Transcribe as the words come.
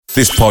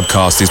This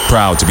podcast is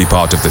proud to be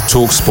part of the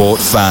TalkSport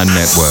Fan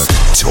Network.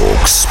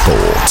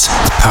 TalkSport.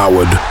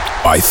 Powered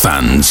by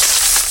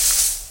fans.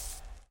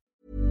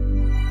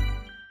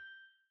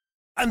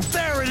 And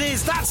there it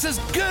is, that's as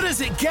good as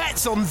it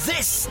gets on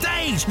this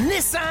stage.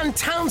 Nissan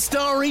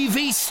Townstar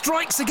EV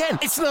strikes again.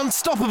 It's an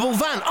unstoppable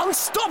van,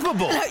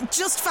 unstoppable.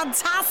 Just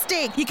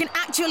fantastic. You can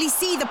actually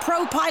see the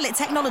Pro Pilot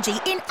technology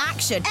in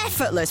action.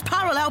 Effortless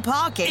parallel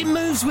parking. It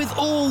moves with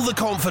all the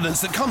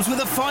confidence that comes with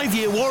a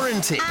 5-year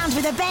warranty. And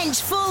with a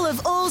bench full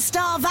of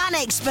all-star van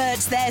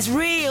experts, there's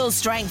real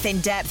strength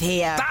in depth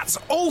here. That's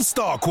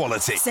all-star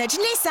quality. Search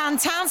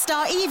Nissan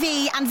Townstar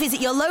EV and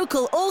visit your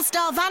local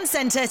all-star van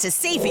centre to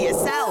see for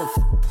yourself.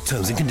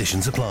 Terms and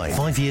conditions apply.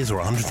 5 years or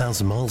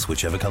 100,000 miles,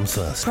 whichever comes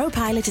first. Pro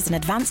Pilot is an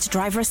advanced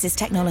driver assist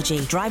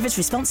technology. Driver's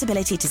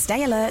responsibility to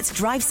stay alert,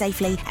 drive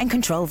safely, and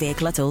control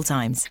vehicle at all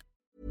times.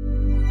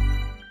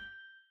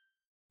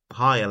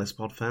 Hi Ellis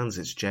Pod fans,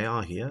 it's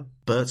JR here.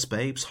 Bert's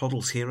Babes,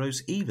 Hoddle's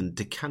Heroes, even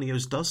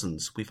DiCanio's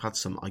Dozens. We've had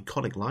some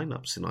iconic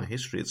lineups in our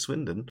history at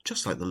Swindon,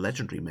 just like the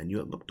legendary menu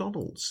at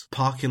McDonald's.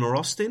 Parkin or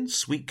Austin,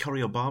 sweet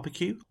curry or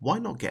barbecue? Why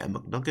not get a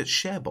McNuggets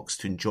share box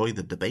to enjoy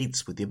the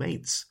debates with your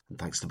mates? And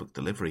thanks to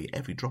McDelivery,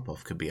 every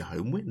drop-off can be a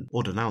home win.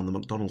 Order now on the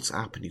McDonald's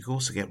app and you can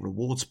also get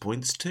rewards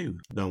points too.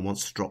 No one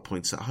wants to drop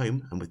points at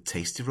home, and with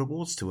tasty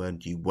rewards to earn,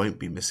 you won't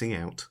be missing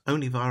out.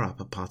 Only via app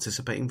at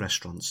participating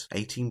restaurants.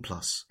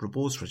 18+.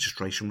 Rewards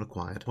registration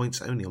required.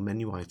 Points only on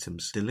menu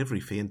items. Delivery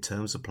fee and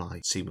terms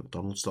apply. See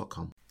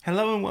mcdonalds.com.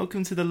 Hello and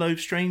welcome to The Loathe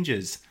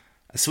Strangers,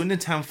 a Swindon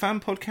Town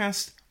fan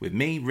podcast with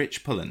me,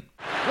 Rich Pullen.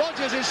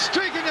 Rodgers is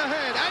streaking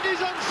ahead and he's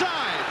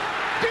onside.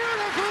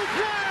 Beautiful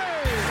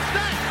play!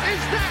 That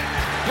is that!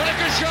 What a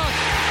good shot!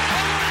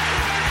 Oh,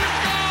 what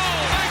a goal!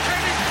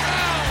 Mancini's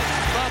foul!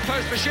 Far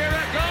post for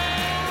Shearer,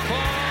 goal!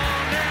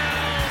 4-0,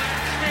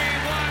 that's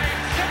Steve White.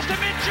 Comes to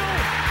Mitchell,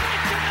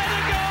 it's another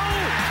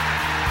goal!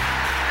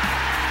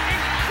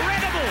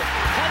 Incredible!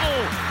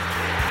 Huddle!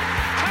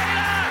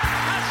 Taylor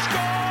has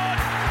scored,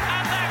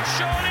 and that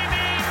surely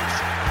means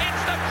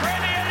it's the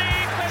Premier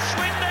League for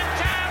Swindon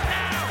Town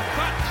now.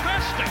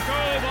 Fantastic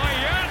goal by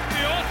Jan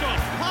Piotr.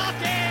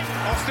 Parkin.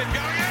 Austin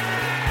going in.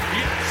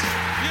 Yes,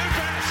 you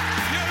bet,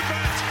 you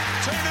bet.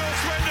 2-0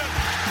 Swindon.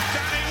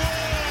 Danny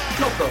Ward.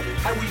 No problem.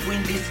 I will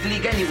win this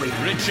league anyway.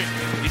 Richard,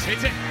 he's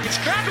hit it.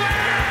 It's Cradley.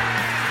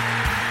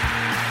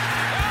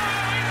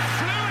 Oh, it's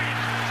fluid.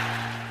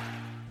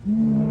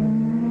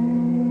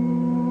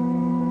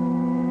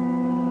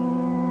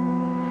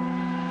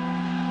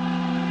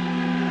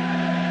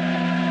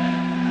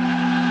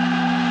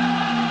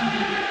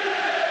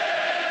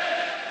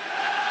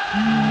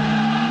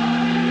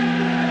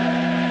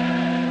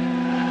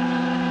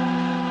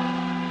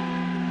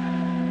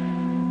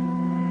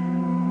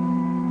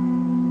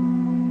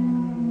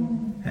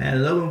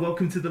 Hello and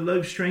welcome to The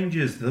Loathe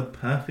Strangers, the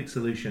perfect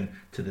solution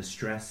to the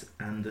stress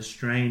and the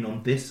strain.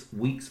 On this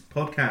week's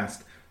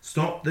podcast,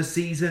 stop the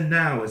season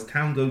now as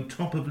Town go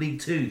top of League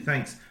 2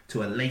 thanks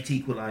to a late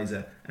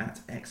equaliser at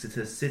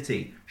Exeter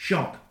City.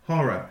 Shock,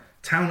 horror,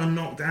 Town are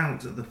knocked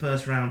out at the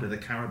first round of the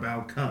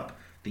Carabao Cup.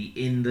 The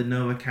In The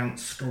Know account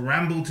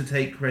scrambled to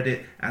take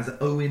credit as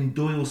Owen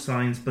Doyle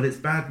signs, but it's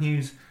bad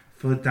news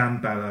for Dan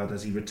Ballard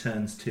as he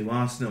returns to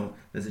Arsenal.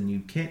 There's a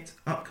new kit,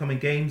 upcoming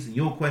games, and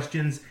your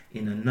questions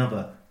in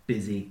another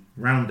busy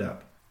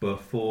roundup.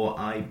 Before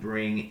I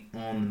bring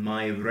on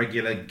my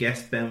regular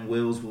guest, Ben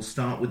Wills, we'll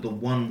start with the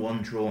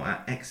 1-1 draw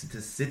at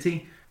Exeter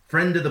City.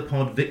 Friend of the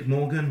pod, Vic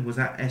Morgan, was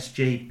at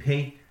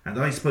SJP, and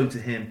I spoke to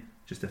him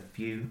just a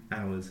few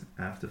hours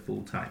after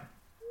full time.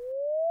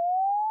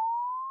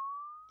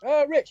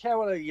 Rich,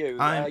 how are you?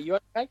 You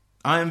okay?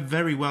 I am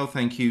very well,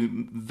 thank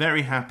you.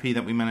 Very happy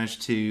that we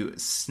managed to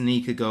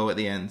sneak a goal at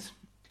the end.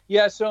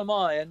 Yeah, so am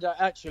I. And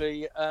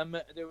actually,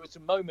 there was a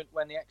moment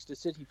when the Exeter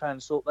City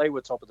fans thought they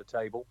were top of the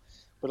table.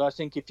 But I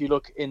think if you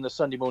look in the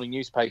Sunday morning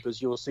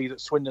newspapers, you'll see that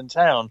Swindon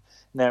Town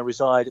now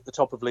reside at the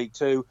top of League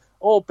 2,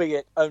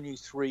 albeit only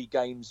 3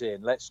 games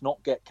in. Let's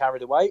not get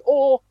carried away,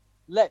 or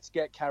let's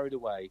get carried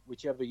away,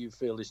 whichever you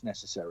feel is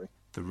necessary.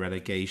 The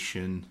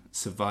relegation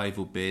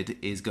survival bid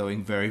is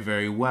going very,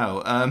 very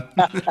well.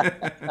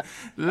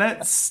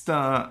 Let's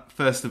start,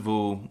 first of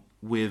all,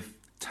 with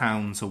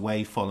Town's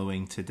away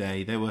following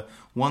today. There were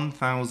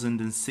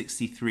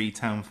 1,063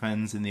 Town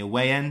fans in the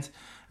away end,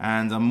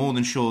 and I'm more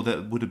than sure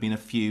there would have been a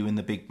few in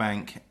the Big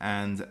Bank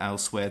and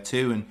elsewhere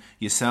too. And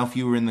yourself,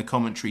 you were in the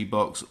commentary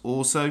box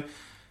also.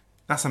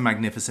 That's a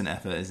magnificent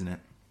effort, isn't it?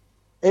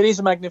 It is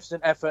a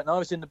magnificent effort, and I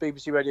was in the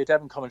BBC Radio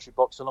Devon commentary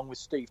box along with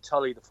Steve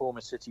Tully, the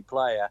former City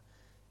player.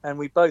 And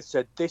we both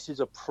said this is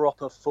a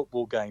proper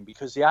football game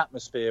because the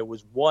atmosphere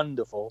was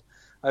wonderful.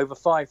 Over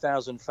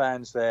 5,000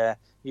 fans there.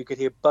 You could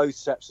hear both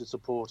sets of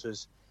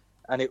supporters,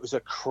 and it was a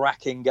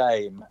cracking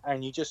game.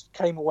 And you just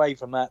came away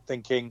from that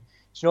thinking,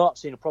 you know what, I've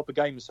seen a proper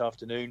game this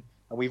afternoon,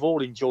 and we've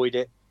all enjoyed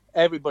it.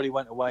 Everybody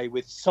went away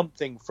with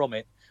something from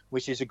it,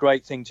 which is a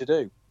great thing to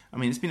do. I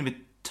mean, it's been a bit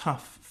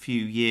tough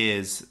few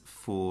years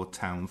for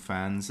Town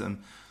fans.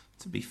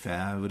 To be fair,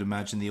 I would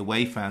imagine the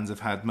away fans have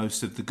had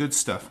most of the good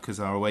stuff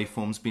because our away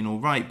form's been all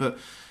right. But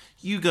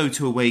You go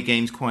to away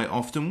games quite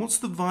often. What's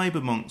the vibe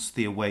amongst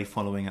the away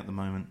following at the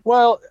moment?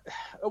 Well,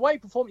 away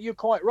performance, you're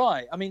quite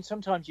right. I mean,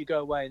 sometimes you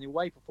go away and the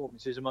away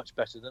performances are much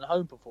better than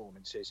home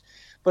performances.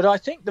 But I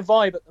think the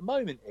vibe at the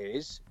moment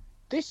is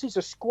this is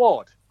a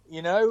squad.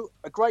 You know,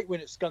 a great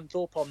win at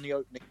Scunthorpe on the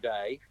opening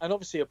day, and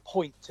obviously a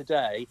point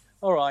today.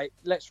 All right,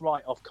 let's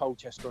write off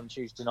Colchester on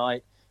Tuesday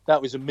night.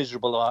 That was a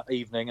miserable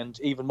evening, and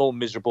even more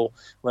miserable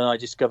when I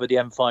discovered the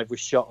M5 was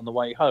shot on the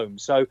way home.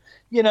 So,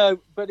 you know,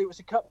 but it was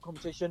a cup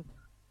competition.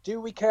 Do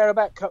we care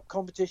about cup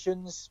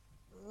competitions?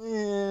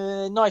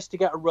 Nice to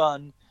get a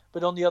run,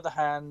 but on the other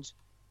hand,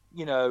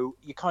 you know,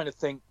 you kind of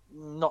think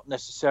not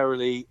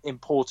necessarily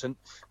important.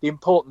 The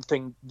important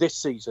thing this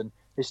season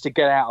is to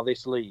get out of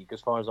this league,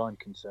 as far as I'm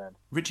concerned.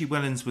 Richie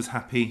Wellens was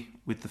happy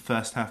with the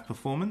first half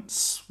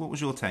performance. What was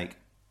your take?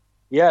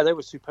 Yeah, they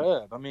were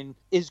superb. I mean,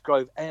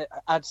 Isgrove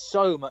adds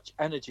so much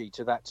energy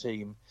to that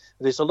team.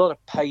 There's a lot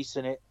of pace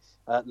in it.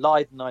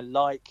 Lydon I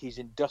like. He's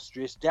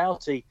industrious.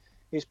 Doughty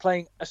is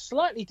playing a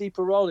slightly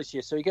deeper role this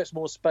year, so he gets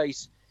more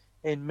space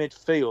in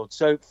midfield.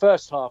 So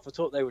first half, I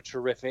thought they were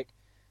terrific.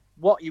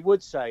 What you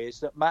would say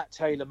is that Matt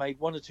Taylor made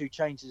one or two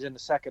changes in the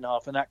second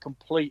half, and that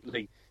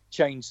completely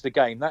changed the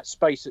game. That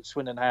space that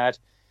Swindon had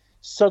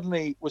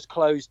suddenly was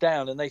closed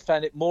down, and they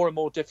found it more and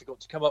more difficult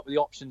to come up with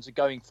the options of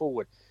going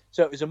forward.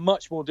 So it was a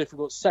much more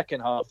difficult second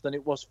half than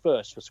it was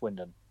first for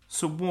Swindon.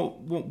 So what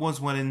was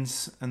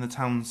Wellens and the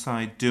town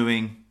side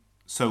doing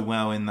so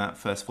well in that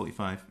first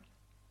 45?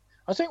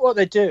 I think what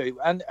they do,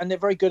 and they're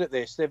very good at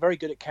this, they're very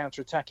good at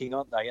counter-attacking,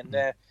 aren't they? And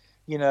they're,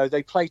 you know,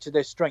 they play to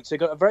their strengths. They've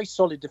got a very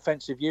solid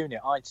defensive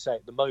unit, I'd say,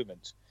 at the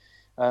moment.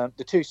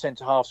 The two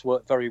centre-halves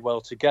work very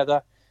well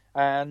together.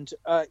 And,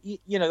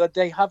 you know,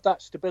 they have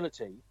that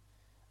stability.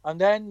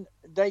 And then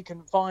they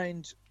can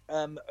find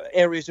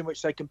areas in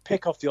which they can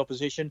pick off the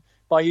opposition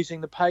by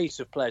using the pace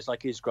of players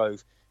like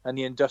Isgrove and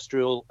the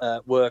industrial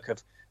work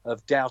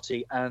of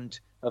Doughty and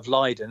of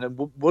Lydon. And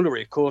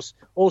Woolery, of course,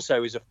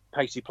 also is a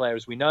pacey player,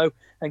 as we know.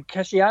 And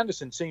Keshi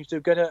Anderson seems to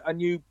have got a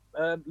new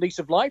lease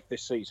of life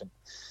this season.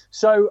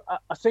 So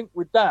I think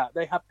with that,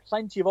 they have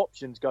plenty of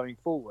options going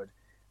forward.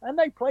 And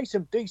they play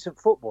some decent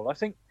football. I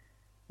think,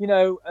 you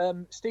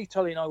know, Steve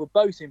Tully and I were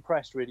both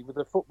impressed, really, with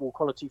the football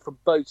quality from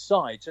both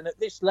sides. And at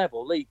this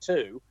level, League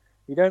Two,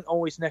 you don't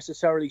always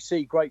necessarily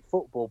see great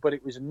football, but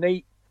it was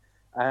neat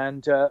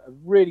and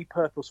really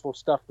purposeful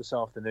stuff this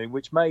afternoon,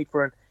 which made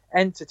for an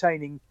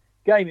entertaining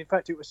game. In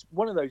fact, it was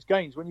one of those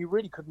games when you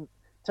really couldn't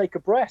take a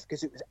breath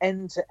because it was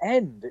end to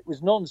end. It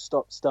was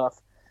non-stop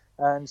stuff.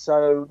 And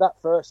so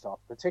that first half,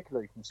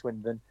 particularly from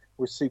Swindon,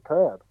 was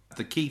superb.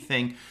 The key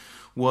thing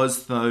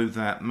was, though,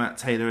 that Matt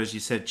Taylor, as you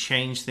said,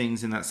 changed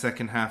things in that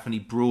second half, and he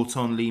brought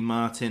on Lee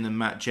Martin and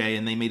Matt Jay,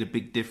 and they made a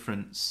big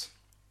difference.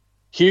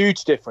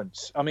 Huge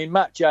difference. I mean,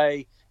 Matt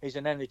Jay is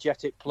an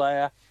energetic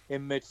player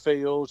in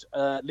midfield.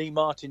 Lee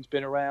Martin's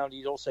been around.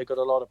 He's also got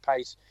a lot of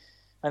pace.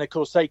 And, of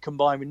course, they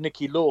combine with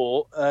Nicky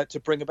Law to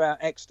bring about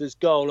Exeter's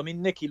goal. I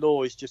mean, Nicky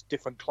Law is just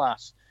different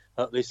class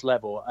at this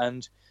level.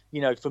 And,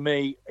 you know, for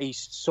me, he's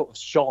sort of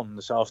shone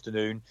this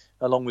afternoon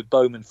along with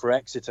Bowman for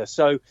Exeter.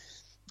 So,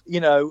 you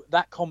know,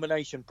 that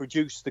combination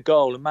produced the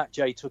goal, and Matt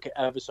Jay took it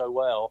ever so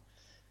well.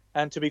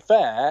 And to be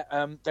fair,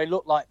 they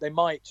looked like they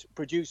might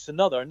produce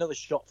another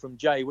shot from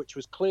Jay, which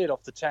was cleared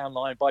off the town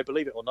line by,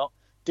 believe it or not,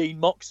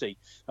 Dean Moxey,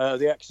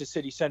 the Exeter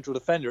City central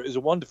defender. It was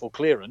a wonderful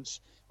clearance,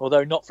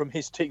 although not from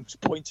his team's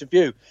point of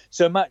view.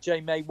 So Matt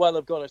Jay may well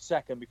have got a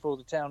second before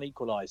the town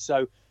equalised.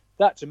 So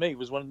that, to me,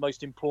 was one of the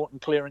most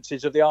important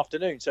clearances of the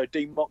afternoon. So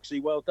Dean Moxey,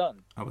 well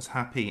done. I was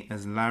happy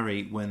as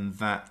Larry when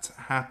that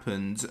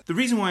happened. The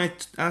reason why I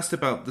asked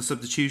about the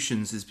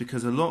substitutions is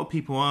because a lot of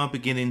people are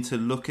beginning to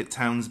look at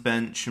Town's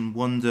bench and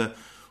wonder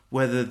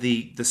whether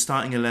the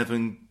starting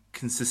 11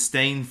 can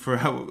sustain for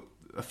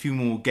a few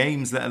more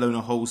games, let alone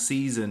a whole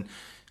season.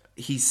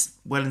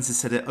 Wellens has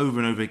said it over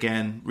and over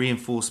again,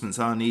 reinforcements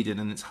are needed,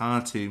 and it's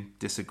hard to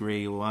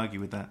disagree or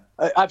argue with that.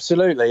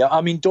 Absolutely.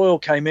 I mean, Doyle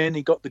came in,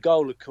 he got the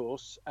goal, of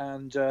course,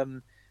 and,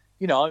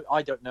 you know,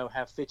 I don't know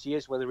how fit he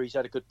is, whether he's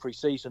had a good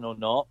pre-season or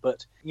not,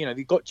 but, you know,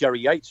 you've got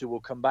Jerry Yates, who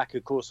will come back,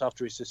 of course,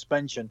 after his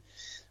suspension.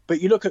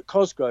 But you look at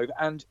Cosgrove,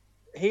 and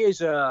he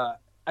is an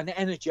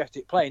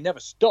energetic player, he never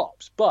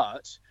stops,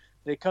 but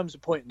there comes a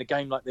point in the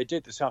game like they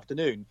did this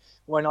afternoon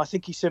when I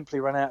think he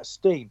simply ran out of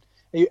steam.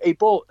 He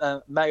brought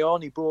May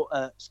on, he brought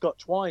Scott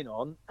Twine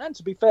on, and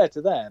to be fair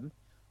to them,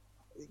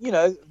 you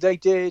know, they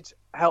did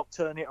help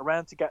turn it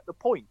around to get the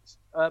points.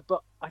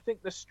 But I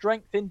think the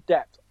strength in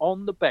depth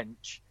on the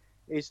bench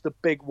is the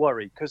big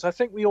worry, because I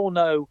think we all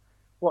know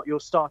what your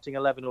starting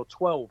 11 or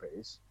 12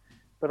 is.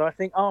 But I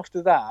think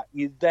after that,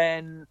 you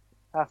then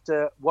have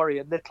to worry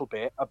a little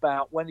bit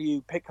about when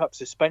you pick up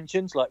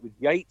suspensions, like with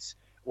Yates,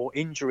 or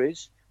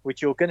injuries,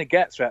 which you're going to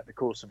get throughout the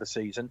course of the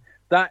season.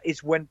 That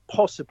is when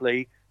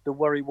possibly the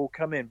worry will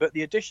come in. But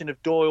the addition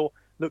of Doyle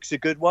looks a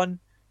good one.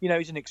 You know,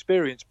 he's an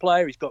experienced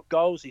player. He's got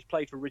goals. He's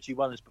played for Richie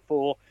Wellens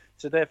before.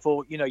 So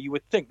therefore, you know, you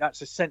would think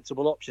that's a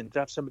sensible option to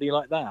have somebody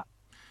like that.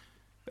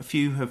 A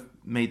few have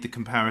made the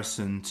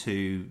comparison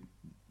to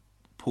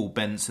Paul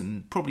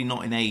Benson, probably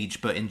not in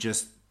age, but in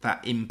just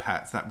that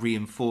impact, that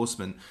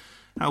reinforcement.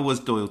 How was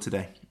Doyle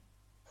today?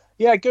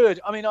 Yeah, good.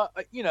 I mean,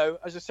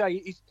 as I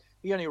say,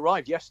 he only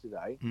arrived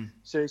yesterday,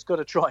 so he's got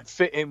to try and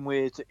fit in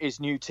with his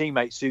new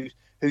teammates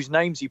whose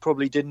names he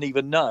probably didn't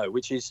even know,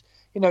 which is,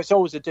 it's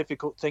always a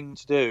difficult thing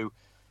to do.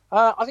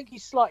 I think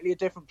he's slightly a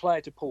different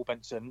player to Paul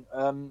Benson.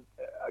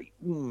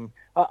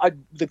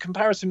 The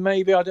comparison,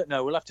 maybe, I don't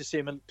know. We'll have to see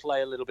him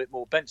play a little bit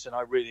more. Benson,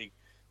 I really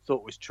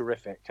thought was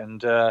terrific,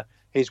 and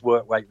his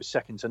work rate was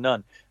second to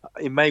none.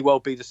 It may well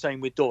be the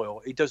same with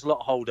Doyle. He does a lot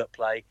of hold-up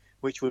play,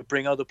 which would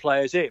bring other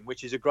players in,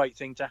 which is a great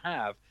thing to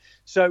have.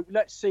 So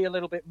let's see a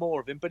little bit more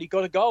of him. But he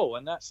got a goal,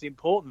 and that's the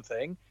important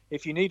thing.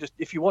 If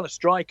you want a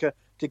striker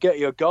to get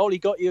you a goal, he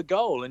got you a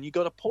goal, and you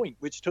got a point,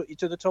 which took you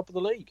to the top of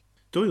the league.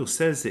 Doyle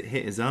says it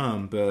hit his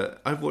arm,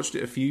 but I've watched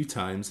it a few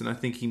times, and I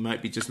think he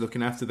might be just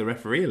looking after the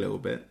referee a little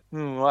bit.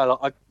 Well,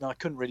 I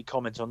couldn't really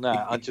comment on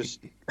that. I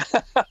just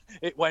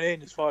it went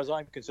in as far as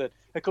I'm concerned.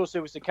 Of course,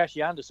 there was the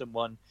Cashy Anderson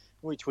one,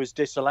 which was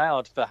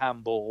disallowed for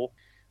handball.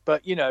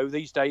 But,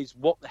 these days,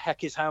 what the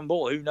heck is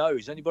handball? Who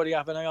knows? Anybody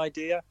have any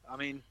idea? I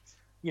mean,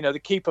 the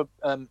keeper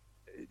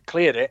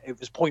cleared it. It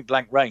was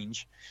point-blank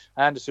range.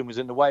 Anderson was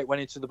in the way. It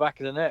went into the back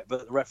of the net,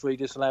 but the referee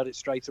disallowed it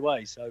straight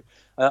away. So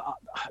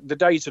the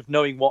days of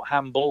knowing what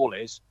handball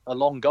is are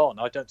long gone.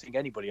 I don't think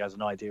anybody has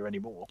an idea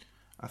anymore.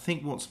 I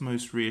think what's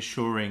most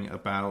reassuring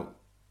about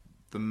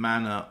the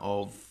manner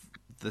of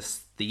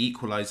the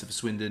equaliser for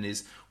Swindon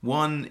is,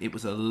 one, it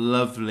was a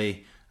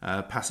lovely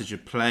passage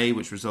of play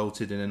which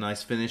resulted in a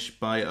nice finish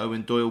by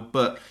Owen Doyle,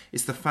 but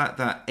it's the fact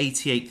that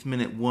 88th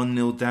minute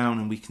 1-0 down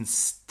and we can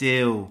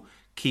still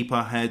keep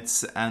our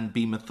heads and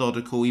be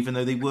methodical, even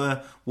though they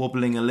were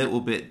wobbling a little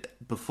bit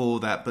before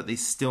that, but they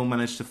still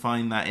managed to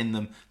find that in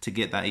them to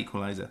get that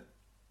equaliser.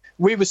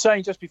 We were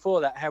saying just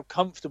before that how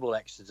comfortable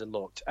Exeter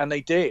looked, and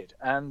they did.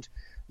 And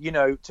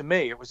to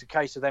me, it was a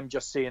case of them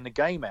just seeing the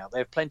game out. They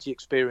have plenty of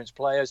experienced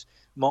players,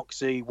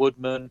 Moxie,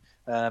 Woodman,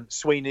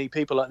 Sweeney,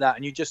 people like that.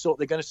 And you just thought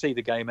they're going to see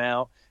the game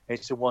out.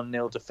 It's a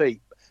 1-0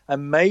 defeat.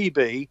 And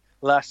maybe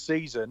last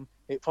season,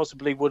 it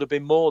possibly would have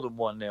been more than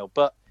 1-0.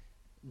 But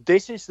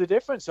this is the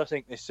difference, I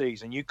think, this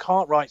season. You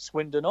can't write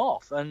Swindon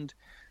off. And,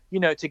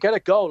 to get a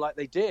goal like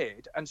they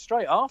did, and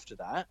straight after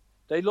that,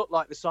 they looked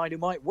like the side who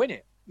might win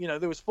it.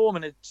 There was 4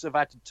 minutes of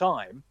added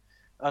time,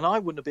 and I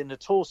wouldn't have been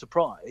at all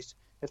surprised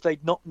if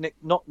they'd not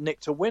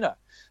nicked a winner.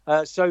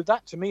 So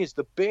that, to me, is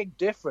the big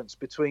difference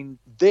between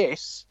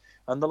this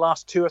and the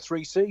last 2 or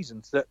 3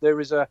 seasons, that there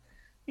is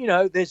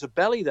there's a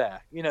belly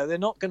there. They're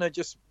not going to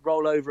just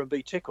roll over and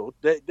be tickled.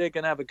 They're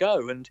going to have a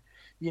go. And,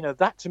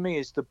 that, to me,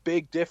 is the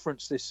big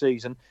difference this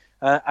season.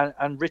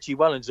 And Richie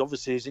Wellens,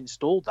 obviously, has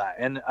installed that.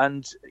 And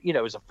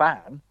as a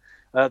fan,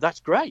 that's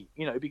great,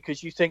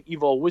 because you think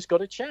you've always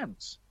got a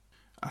chance.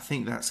 I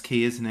think that's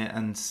key, isn't it?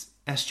 And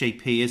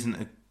SJP isn't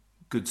a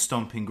good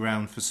stomping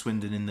ground for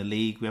Swindon in the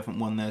league. We haven't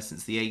won there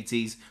since the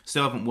 80s.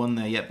 Still haven't won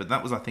there yet, but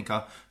that was, I think,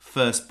 our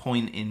first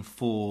point in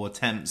 4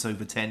 attempts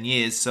over 10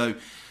 years. So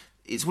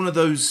it's one of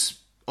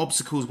those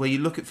obstacles where you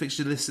look at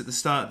fixture lists at the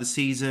start of the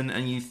season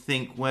and you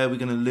think, where are we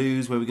going to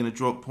lose, where are we going to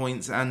drop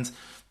points? And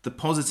the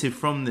positive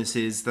from this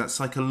is that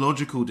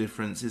psychological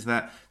difference is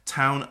that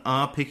Town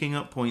are picking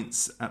up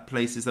points at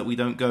places that we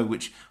don't go,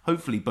 which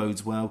hopefully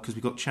bodes well because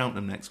we've got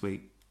Cheltenham next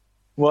week.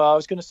 Well, I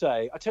was going to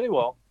say, I tell you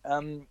what,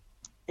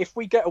 if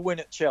we get a win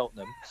at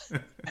Cheltenham,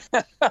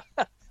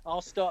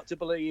 I'll start to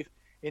believe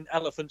in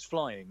elephants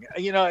flying.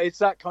 It's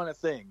that kind of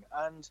thing.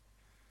 And,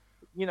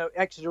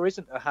 Exeter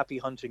isn't a happy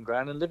hunting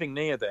ground, and living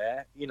near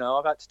there,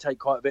 I've had to take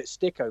quite a bit of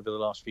stick over the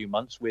last few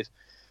months with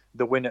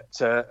the win at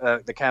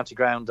the county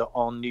ground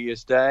on New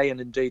Year's Day,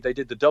 and indeed they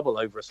did the double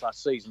over us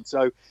last season.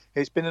 So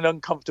it's been an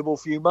uncomfortable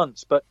few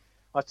months, but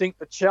I think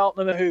the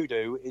Cheltenham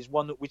hoodoo is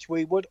one which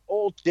we would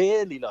all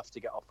dearly love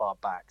to get off our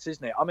backs,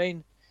 isn't it? I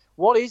mean,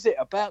 what is it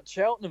about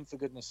Cheltenham, for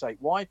goodness sake?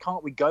 Why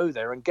can't we go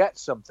there and get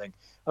something?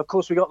 Of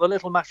course, we got the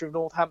little matter of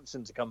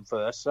Northampton to come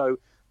first, so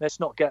let's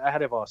not get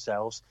ahead of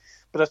ourselves.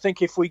 But I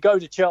think if we go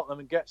to Cheltenham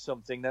and get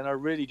something, then I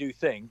really do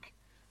think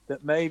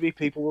that maybe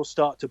people will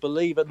start to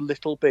believe a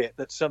little bit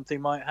that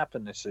something might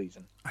happen this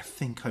season. I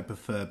think I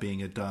prefer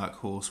being a dark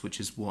horse, which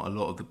is what a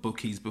lot of the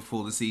bookies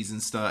before the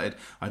season started.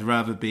 I'd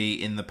rather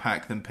be in the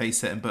pack than pace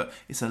setting, but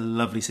it's a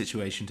lovely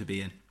situation to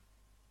be in.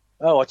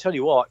 Oh, I tell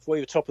you what, if we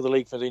were top of the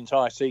league for the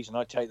entire season,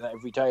 I'd take that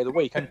every day of the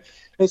week. And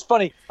it's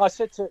funny, I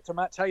said to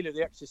Matt Taylor,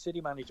 the Exeter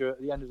City manager,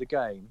 at the end of the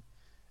game,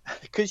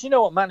 because you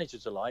know what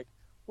managers are like.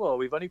 Well,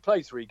 we've only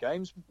played 3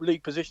 games.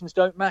 League positions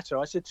don't matter.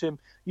 I said to him,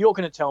 you're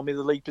going to tell me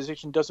the league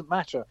position doesn't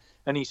matter.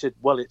 And he said,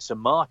 well, it's a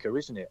marker,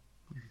 isn't it?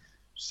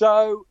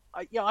 So,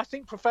 I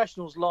think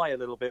professionals lie a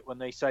little bit when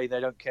they say they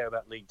don't care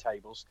about league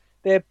tables.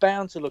 They're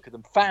bound to look at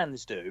them.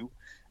 Fans do.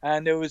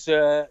 And there's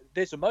a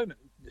moment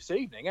this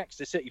evening,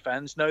 Exeter City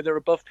fans know they're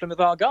above Plymouth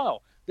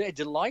Argyle. They're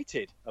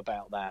delighted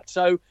about that.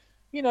 So,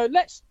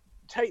 let's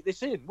take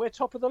this in. We're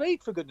top of the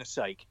league, for goodness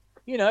sake.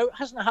 It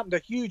hasn't happened a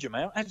huge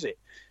amount, has it?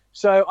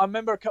 So I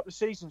remember a couple of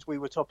seasons we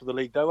were top of the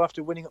league, though,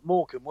 after winning at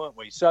Morecambe, weren't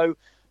we? So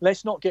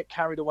let's not get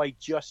carried away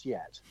just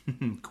yet.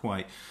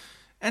 Quite.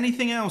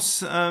 Anything else?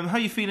 How are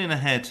you feeling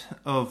ahead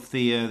of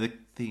the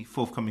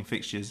forthcoming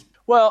fixtures?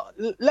 Well,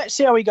 let's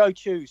see how we go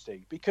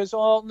Tuesday, because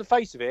on the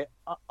face of it,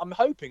 I'm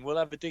hoping we'll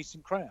have a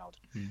decent crowd,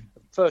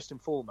 first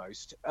and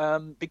foremost,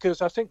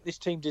 because I think this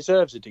team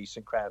deserves a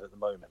decent crowd at the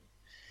moment.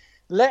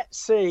 Let's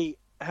see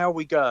how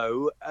we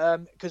go,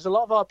 because a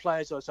lot of our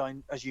players,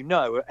 as you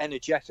know, are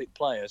energetic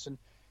players, and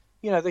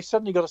they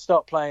suddenly got to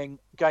start playing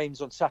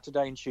games on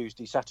Saturday and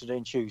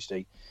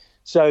Tuesday.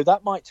 So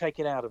that might take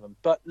it out of them.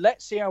 But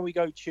let's see how we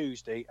go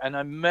Tuesday, and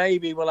then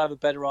maybe we'll have a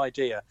better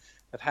idea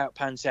of how it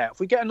pans out. If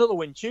we get another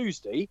win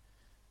Tuesday,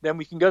 then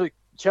we can go to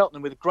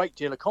Cheltenham with a great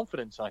deal of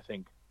confidence, I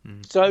think.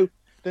 So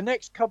the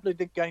next couple of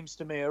big games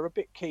to me are a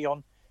bit key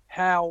on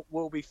how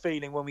we'll be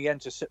feeling when we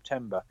enter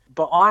September.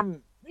 But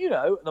I'm,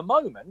 at the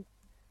moment,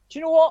 do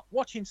you know what?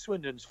 Watching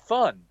Swindon's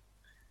fun.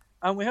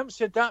 And we haven't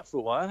said that for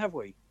a while, have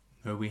we?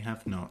 No, we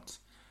have not.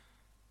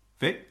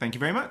 Vic, thank you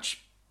very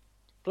much.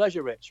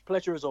 Pleasure, Rich.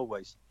 Pleasure as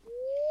always.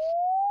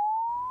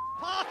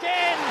 Park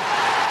in!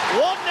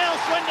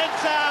 1-0 Swindon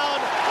Town.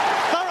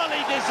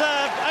 Thoroughly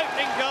deserved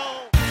opening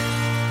goal.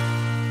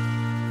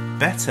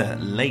 Better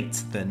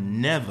late than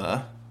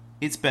never.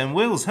 It's Ben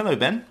Wills. Hello,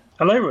 Ben.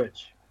 Hello,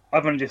 Rich.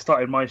 I've only just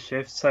started my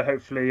shift, so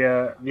hopefully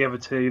the other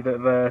two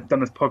that have done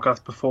this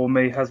podcast before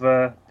me has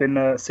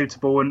been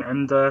suitable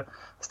and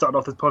started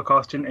off this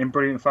podcast in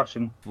brilliant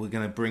fashion. We're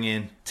going to bring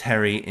in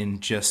Terry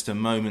in just a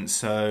moment.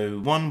 So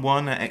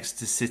 1-1 at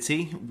Exeter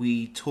City.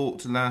 We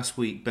talked last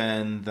week,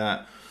 Ben,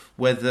 that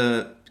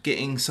whether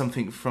getting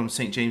something from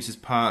St James's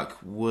Park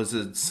was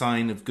a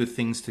sign of good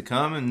things to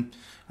come, and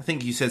I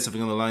think you said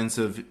something on the lines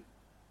of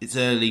it's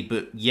early,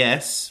 but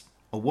yes,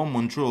 a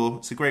 1-1 draw,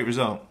 it's a great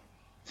result.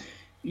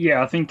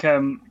 Yeah, I think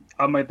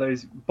I made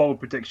those bold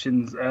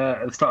predictions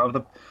at the start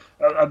of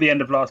at the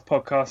end of last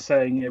podcast,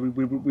 saying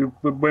we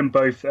win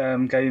both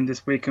games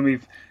this week, and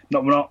we've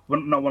not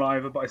won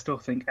either. But I still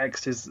think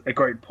Exeter's a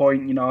great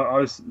point.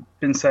 I've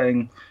been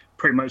saying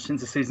pretty much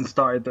since the season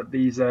started that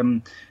these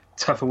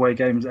tough away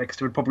games at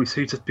Exeter would probably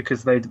suit us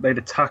because they'd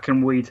attack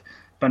and we'd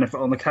benefit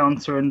on the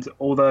counter. And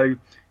although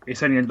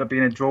it's only ended up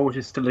being a draw, which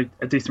is still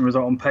a decent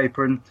result on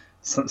paper, and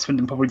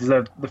Swindon probably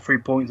deserved the 3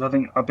 points, I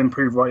think I've been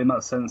proved right in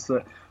that sense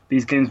that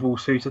these games will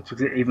suit us,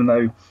 because even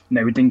though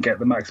we didn't get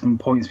the maximum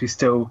points, we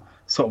still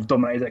sort of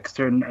dominated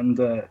Exeter and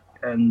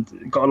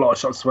got a lot of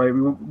shots away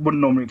we wouldn't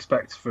normally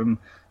expect from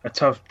a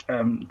tough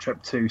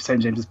trip to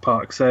St James's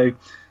Park. So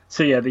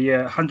yeah, the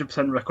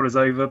 100% record is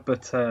over,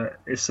 but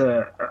it's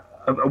a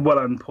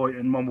well-earned point,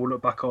 and one we'll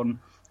look back on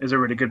is a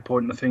really good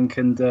point, I think,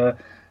 and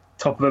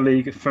top of the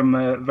league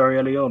from very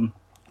early on.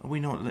 Are we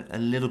not a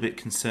little bit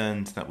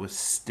concerned that we're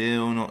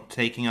still not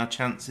taking our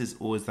chances,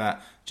 or is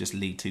that just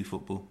League 2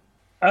 football?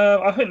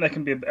 I think there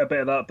can be a bit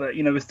of that, but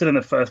we're still in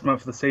the first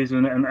month of the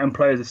season, and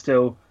players are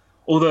still,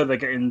 although they're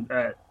getting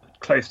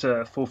close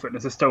to full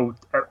fitness, they're still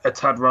a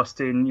tad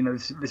rusty. And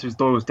this was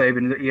Doyle's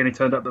debut, and he only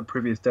turned up the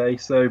previous day,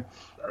 so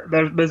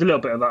there's a little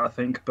bit of that, I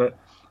think. But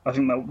I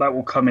think that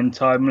will come in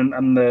time,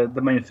 and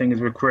the main thing is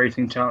we're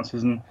creating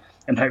chances, and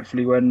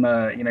hopefully when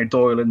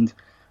Doyle and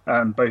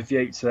both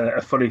Yates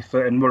are fully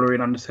fit, and Woolery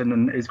and Anderson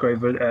and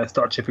Isgrave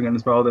start chipping in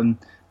as well, then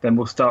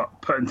we'll start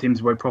putting teams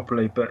away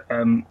properly. But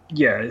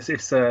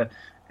it's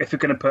if we're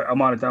going to put a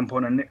minor damper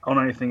on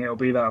anything, it'll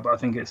be that. But I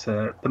think it's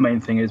the main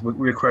thing is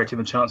we're creating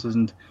the chances,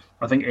 and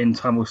I think in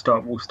time we'll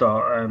start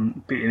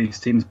beating these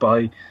teams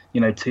by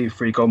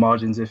 2-3 goal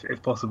margins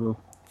if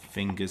possible.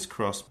 Fingers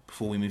crossed.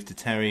 Before we move to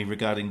Terry,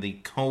 regarding the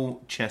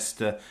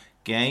Colchester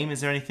game,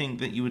 is there anything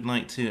that you would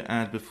like to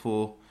add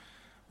before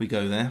we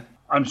go there?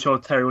 I'm sure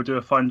Terry will do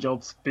a fine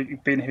job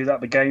being who's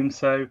at the game.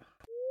 So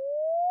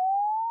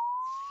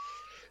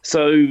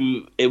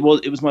it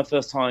was my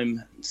first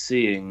time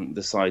seeing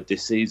the side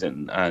this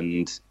season,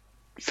 and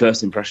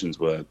first impressions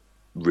were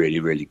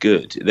really, really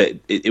good.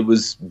 It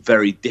was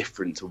very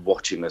different to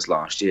watching us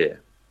last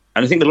year,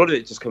 and I think a lot of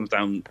it just comes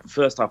down.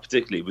 First half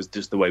particularly was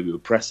just the way we were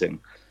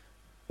pressing.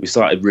 We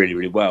started really,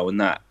 really well,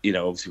 and that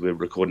obviously we're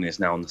recording this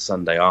now on the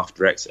Sunday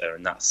after Exeter,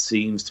 and that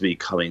seems to be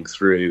coming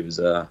through as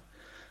a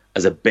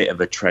bit of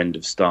a trend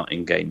of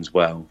starting games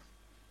well.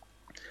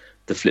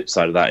 The flip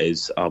side of that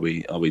is, are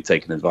we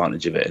taking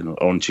advantage of it? And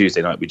on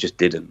Tuesday night, we just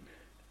didn't.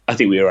 I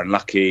think we were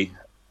unlucky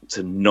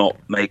to not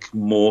make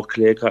more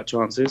clear-cut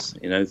chances.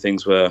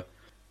 Things were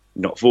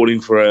not falling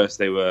for us.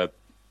 We were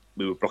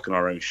blocking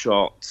our own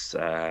shots.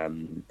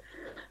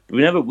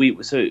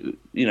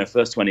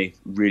 First 20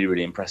 really,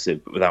 really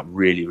impressive, but without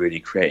really, really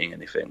creating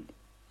anything.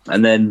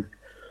 And then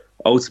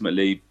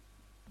ultimately,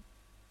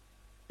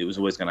 it was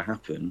always going to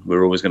happen. We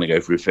were always going to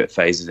go through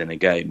phases in a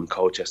game, and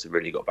Colchester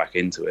really got back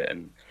into it.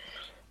 And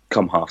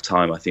come half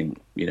time, I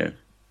think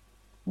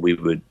we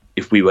would,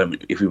 if we went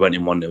in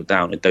 1-0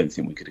 down, I don't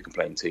think we could have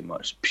complained too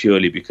much,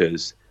 purely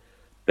because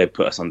they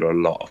put us under a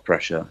lot of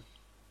pressure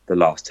the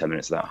last 10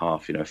 minutes of that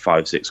half.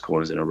 5-6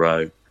 corners in a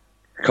row.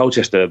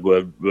 Colchester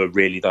were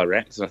really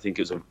direct, and I think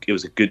it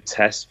was a good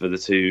test for the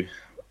two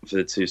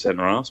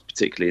centre halves,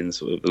 particularly in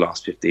sort of the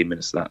last 15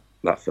 minutes of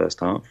that first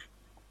half.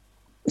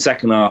 The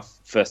second half,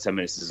 first 10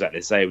 minutes is exactly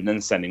the same, and then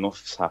the sending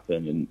offs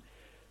happen,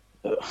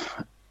 and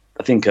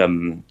I think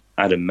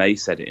Adam May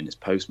said it in his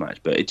post-match,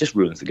 but it just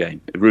ruins the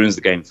game. It ruins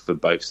the game for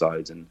both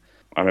sides. And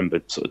I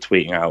remember sort of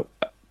tweeting out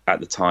at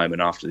the time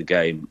and after the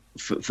game,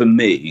 for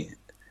me,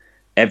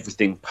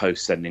 everything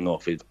post-sending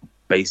off is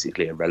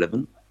basically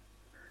irrelevant.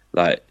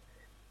 Like,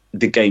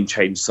 the game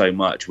changed so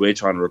much. We're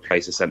trying to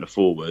replace a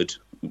centre-forward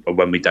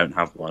when we don't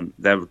have one.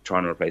 They're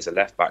trying to replace a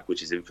left-back,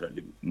 which is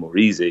infinitely more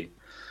easy.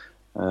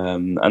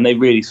 And they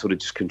really sort of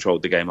just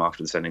controlled the game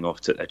after the sending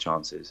off, took their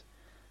chances.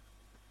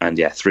 And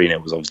yeah,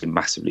 3-0 was obviously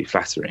massively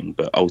flattering,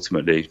 but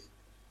ultimately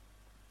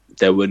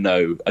there were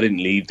I didn't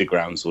leave the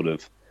ground sort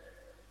of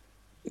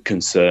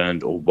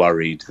concerned or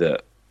worried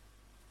that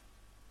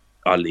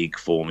our league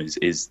form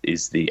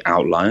is the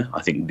outlier.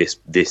 I think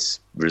this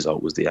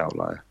result was the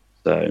outlier.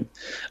 So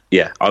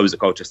yeah, I was at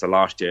Colchester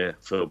last year,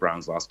 Phil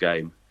Brown's last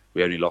game.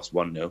 We only lost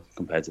 1-0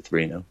 compared to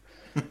 3-0.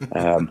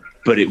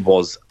 But it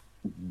was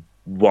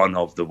one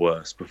of the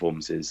worst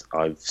performances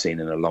I've seen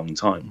in a long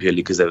time, purely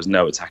because there was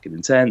no attacking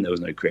intent, there was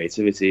no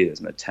creativity, there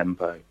was no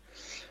tempo.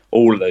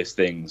 All of those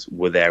things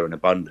were there in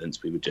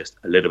abundance. We were just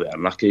a little bit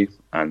unlucky,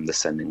 and the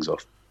sendings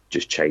off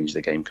just changed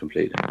the game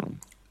completely.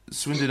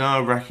 Swindon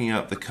are racking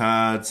up the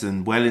cards,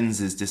 and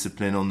Wellens'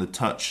 discipline on the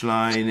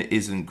touchline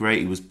isn't great.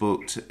 He was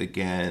booked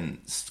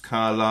against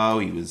Carlisle.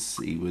 He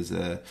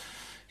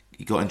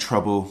got in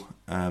trouble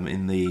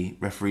in the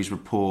referee's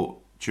report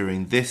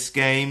during this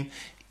game.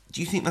 Do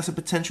you think that's a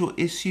potential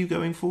issue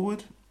going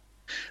forward?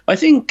 I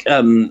think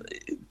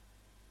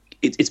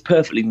it's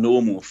perfectly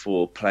normal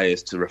for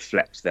players to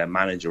reflect their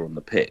manager on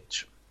the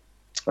pitch.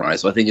 Right,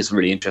 so I think it's a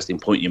really interesting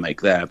point you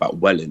make there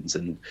about Wellens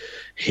and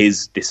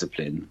his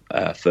discipline,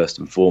 first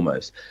and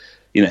foremost.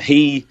 You know,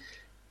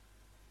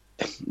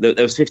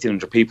 there was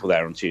 1,500 people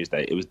there on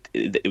Tuesday. It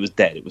was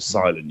dead. It was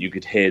silent. You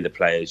could hear the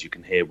players. You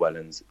can hear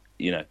Wellens.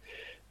 You know,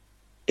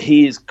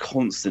 he is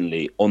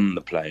constantly on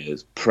the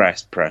players.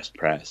 Press.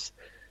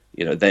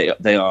 You know,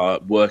 they are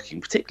working,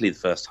 particularly the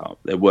first half.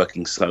 They're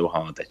working so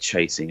hard. They're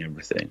chasing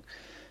everything.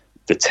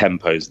 The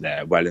tempo's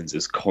there. Wellens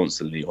is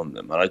constantly on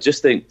them, and I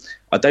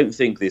don't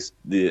think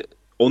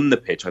on the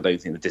pitch. I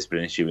don't think the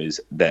discipline issue is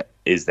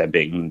them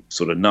being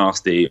sort of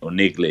nasty or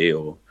niggly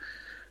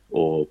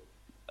or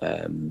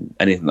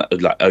anything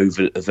like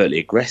overtly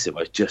aggressive.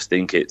 I just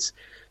think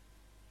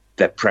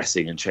they're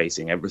pressing and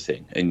chasing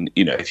everything. And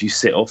you know, if you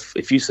sit off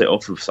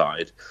the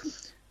side,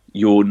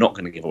 you're not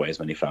going to give away as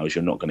many fouls.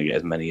 You're not going to get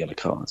as many yellow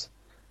cards.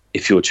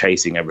 If you're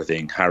chasing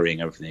everything,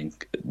 harrying everything,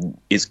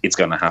 it's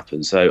going to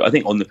happen. So I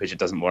think on the pitch, it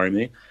doesn't worry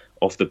me.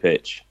 Off the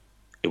pitch,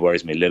 it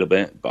worries me a little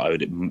bit, but I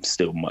would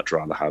still much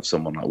rather have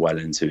someone like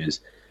Wellens, who is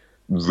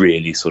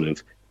really sort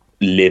of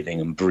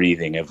living and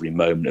breathing every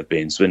moment of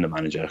being Swindon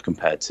manager,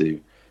 compared to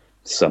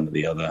some of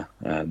the other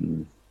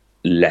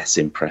less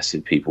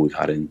impressive people we've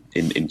had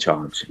in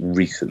charge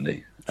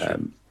recently.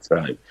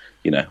 So,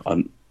 you know,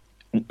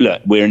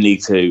 look, we're in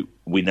League Two.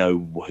 We know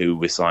who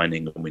we're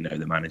signing, and we know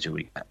the manager.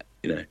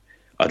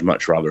 I'd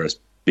much rather us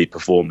be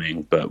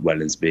performing, but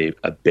Wellens be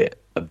a bit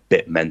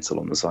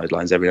mental on the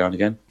sidelines every now and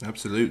again.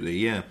 Absolutely,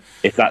 yeah.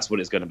 If that's what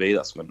it's going to be,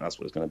 that's what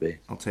it's going to be.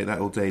 I'll take that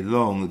all day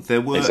long.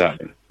 There were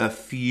a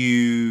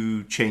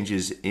few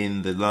changes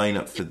in the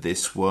lineup for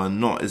this one,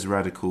 not as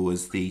radical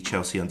as the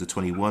Chelsea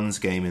under-21s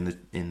game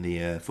in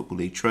the Football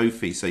League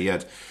Trophy. So you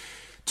had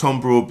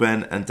Tom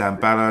Broadbent and Dan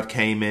Ballard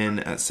came in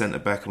at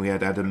centre-back, and we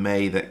had Adam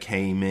May that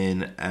came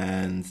in,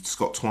 and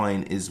Scott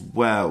Twine as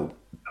well.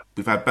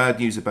 We've had bad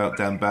news about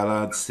Dan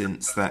Ballard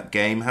since that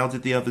game. How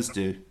did the others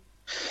do?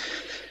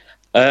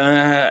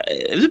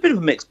 It was a bit of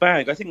a mixed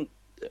bag. I think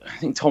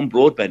Tom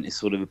Broadbent is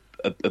sort of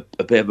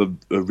a bit of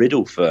a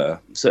riddle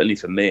certainly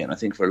for me, and I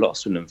think for a lot of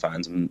Swindon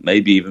fans, and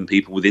maybe even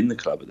people within the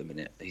club at the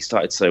minute. He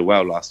started so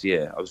well last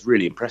year. I was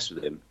really impressed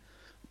with him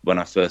when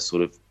I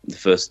the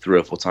first 3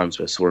 or 4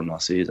 times I saw him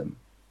last season.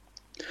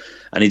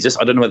 And I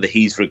don't know whether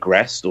he's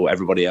regressed or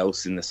everybody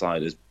else in the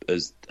side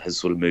has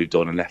sort of moved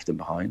on and left him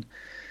behind.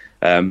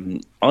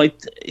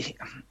 He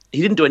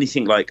didn't do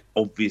anything like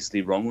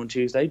obviously wrong on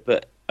Tuesday,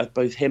 but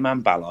both him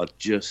and Ballard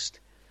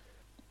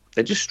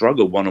they just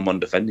struggle one-on-one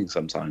defending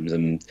sometimes,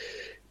 and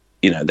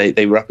you know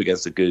they were up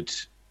against a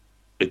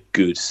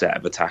good set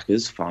of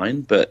attackers, fine,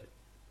 but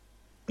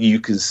you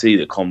can see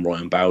that Conroy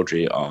and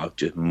Baldry are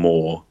just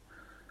more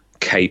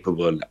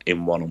capable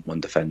in one-on-one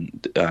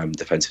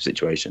defensive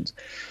situations.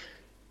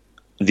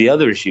 The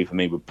other issue for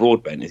me with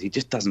Broadbent is he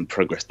just doesn't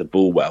progress the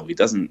ball well.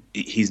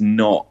 He's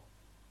not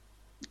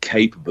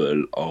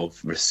capable of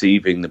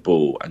receiving the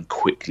ball and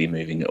quickly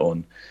moving it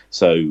on.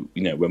 So,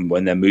 you know,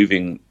 when they're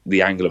moving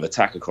the angle of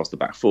attack across the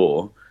back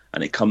four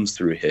and it comes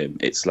through him,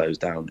 it slows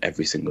down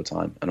every single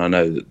time. And I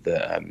know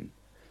that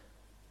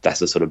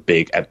that's a sort of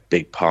big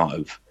part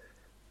of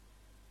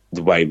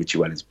the way Richie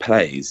Wellens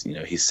plays. You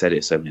know, he's said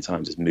it so many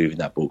times, is moving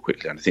that ball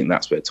quickly. And I think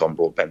that's where Tom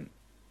Broadbent,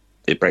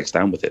 it breaks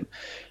down with him.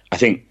 I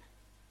think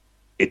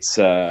it's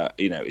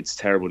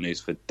terrible news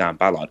for Dan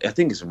Ballard. I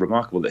think it's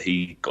remarkable that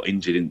he got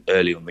injured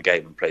early on the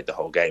game and played the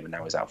whole game, and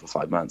now he's out for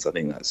 5 months. I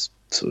think that's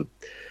sort of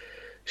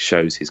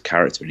shows his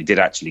character. And he did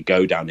actually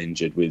go down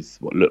injured with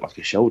what looked like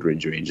a shoulder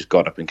injury and just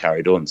got up and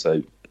carried on.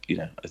 So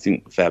I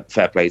think fair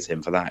play to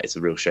him for that. It's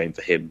a real shame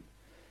for him.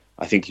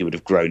 I think he would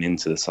have grown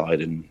into the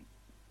side and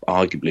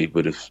arguably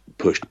would have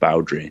pushed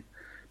Bowdry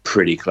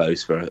pretty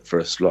close for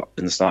a slot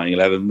in the starting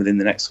 11 within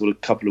the next sort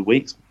of couple of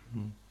weeks.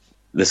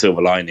 The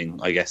silver lining,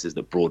 I guess, is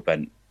that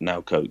Broadbent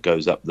now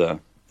goes up the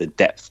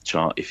depth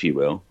chart, if you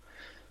will.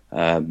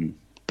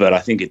 But I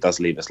think it does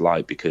leave us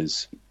light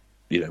because,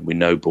 we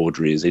know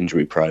Bawdry is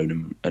injury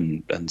prone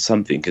and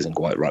something isn't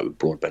quite right with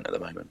Broadbent at the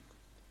moment.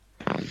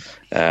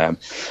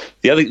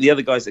 The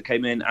other guys that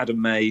came in, Adam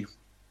May,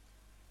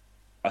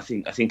 I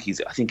think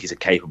he's a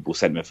capable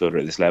centre midfielder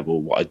at this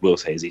level. What I will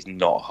say is he's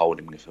not a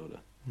holding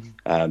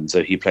midfielder.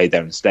 So he played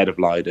there instead of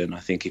Lydon. I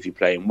think if you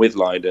play him with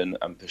Lydon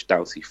and push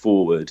Doughty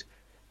forward,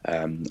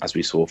 as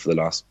we saw for the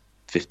last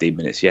 15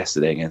 minutes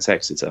yesterday against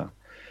Exeter,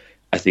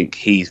 I think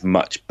he's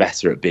much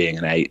better at being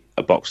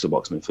a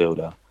box-to-box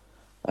midfielder.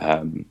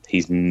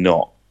 He's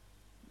not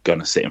going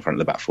to sit in front of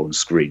the back four and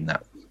screen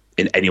that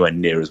in anywhere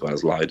near as well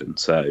as Lydon.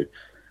 So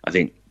I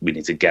think we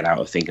need to get out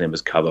of thinking him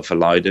as cover for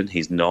Lydon.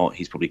 He's not.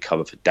 He's probably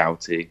cover for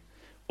Doughty,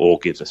 or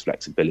gives us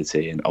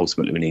flexibility. And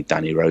ultimately, we need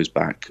Danny Rose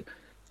back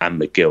and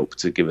McGilp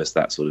to give us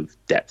that sort of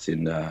depth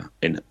in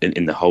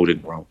the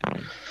holding role.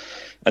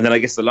 And then I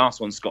guess the last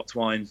one, Scott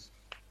Twine.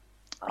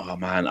 Oh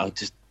man, I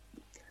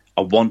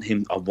want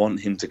him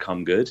to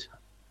come good.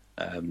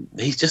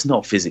 He's just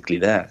not physically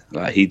there.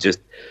 Like, he just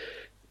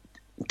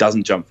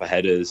doesn't jump for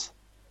headers,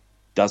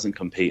 doesn't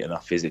compete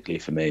enough physically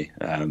for me.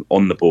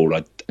 On the ball,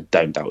 I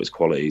don't doubt his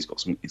quality. He's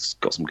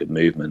got some good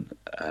movement.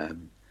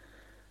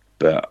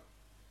 But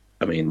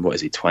I mean, what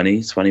is he?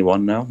 20,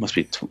 21 now? Must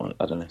be.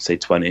 I don't know. Say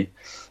 20.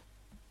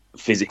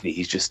 Physically,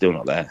 he's just still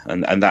not there,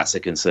 and that's a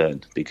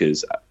concern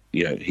because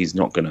he's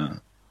not gonna.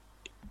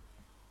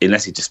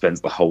 Unless he just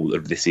spends the whole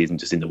of this season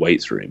just in the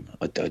weights room,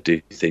 I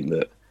do think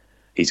that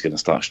he's going to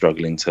start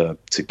struggling to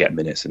get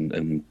minutes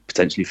and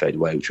potentially fade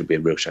away, which would be a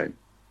real shame.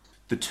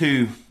 The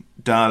two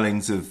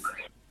darlings of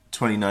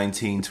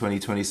 2019,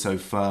 2020 so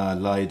far,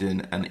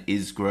 Lydon and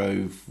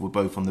Isgrove, were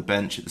both on the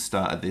bench at the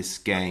start of this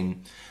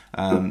game.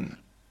 I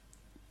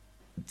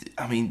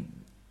mean,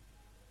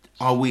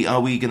 are we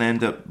going to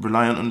end up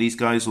reliant on these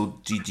guys, or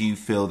do you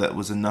feel that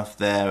was enough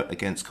there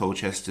against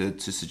Colchester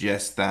to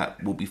suggest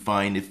that we'll be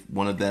fine if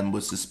one of them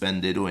was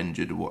suspended or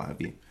injured or what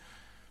have you?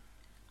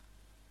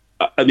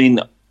 I mean,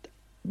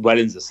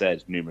 Wellens has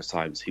said numerous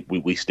times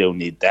we still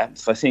need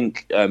depth. I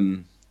think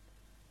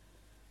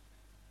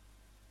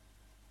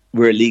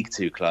we're a League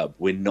Two club.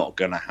 We're not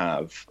going to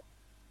have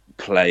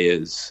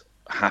players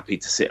happy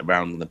to sit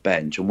around on the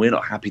bench, and we're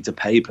not happy to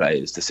pay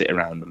players to sit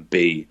around and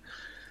be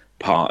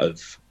part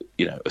of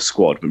a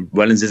squad.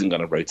 Wellens isn't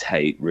going to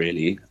rotate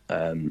really,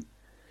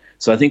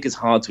 so I think it's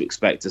hard to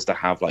expect us to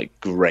have like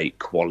great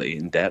quality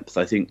and depth.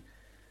 I think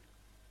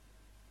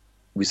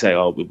we say,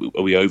 are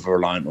we over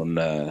reliant on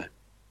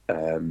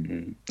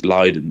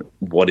Lydon?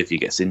 What if he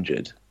gets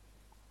injured?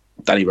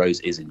 Danny Rose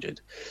is injured,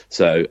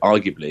 so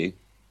arguably,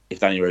 if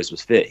Danny Rose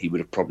was fit, he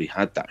would have probably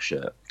had that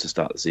shirt to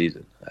start the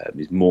season.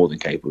 He's more than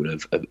capable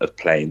of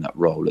playing that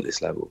role at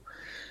this level.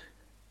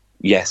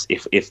 Yes,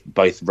 if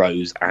both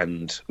Rose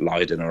and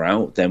Lydon are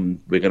out,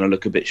 then we're going to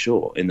look a bit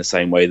short, in the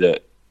same way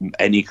that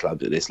any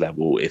club at this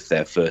level, if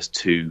their first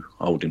two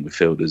holding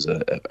midfielders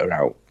are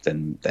out,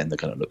 then they're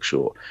going to look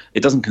short.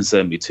 It doesn't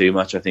concern me too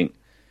much. I think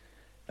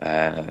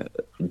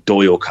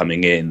Doyle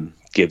coming in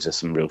gives us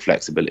some real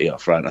flexibility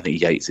up front. I think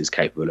Yates is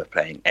capable of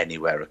playing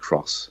anywhere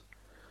across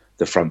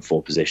the front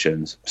four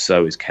positions.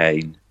 So is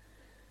Kane.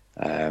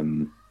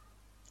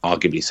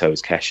 Arguably so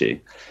is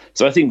Keshi.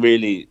 So I think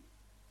really,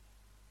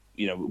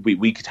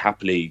 we could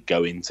happily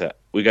go into.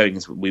 We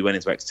went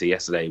into Exeter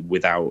yesterday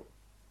without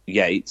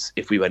Yates.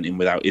 If we went in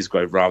without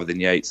Isgrove rather than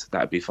Yates,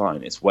 that'd be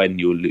fine. It's when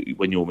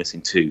you're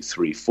missing 2,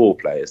 3, 4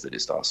 players that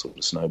it starts sort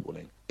of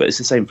snowballing. But it's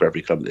the same for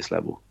every club at this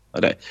level. I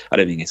don't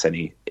think it's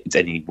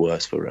any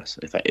worse for us.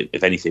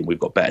 If anything, we've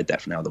got better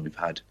depth now than we've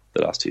had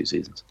the last 2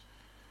 seasons.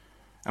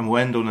 And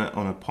we'll end on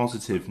a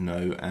positive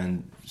note,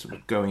 and sort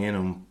of going in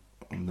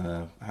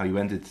on how you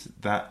ended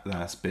that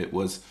last bit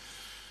was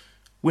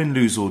win,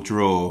 lose or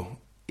draw.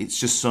 It's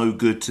just so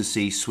good to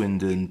see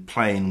Swindon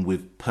playing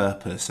with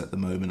purpose at the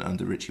moment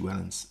under Richie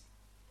Wellens.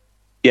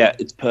 Yeah,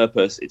 it's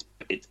purpose.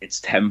 It's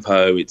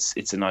tempo.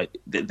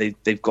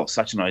 They've got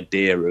such an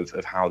idea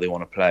of how they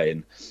want to play,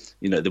 and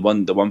the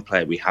one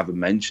player we haven't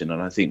mentioned,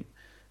 and I think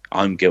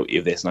I'm guilty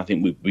of this, and I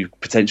think we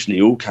potentially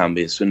all can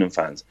be as Swindon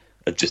fans,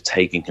 of just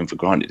taking him for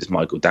granted, is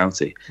Michael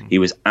Doughty. He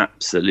was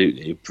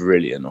absolutely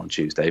brilliant on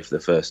Tuesday for the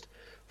first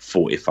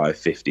 45,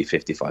 50,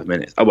 55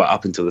 minutes. Oh, well,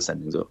 up until the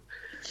sendings up.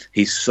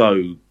 He's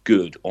so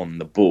good on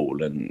the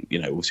ball, and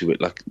obviously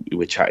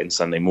we're chatting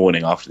Sunday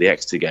morning after the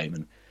Exeter game,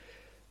 and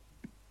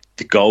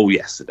the goal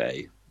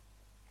yesterday,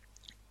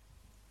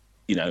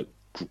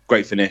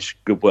 great finish,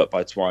 good work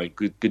by Twine,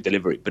 good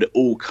delivery, but it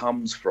all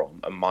comes from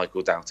a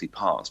Michael Doughty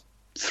pass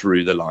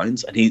through the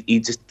lines, and he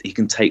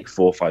can take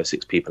 4, 5,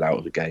 6 people out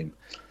of the game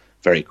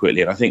very quickly,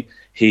 and I think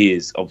he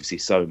is obviously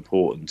so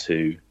important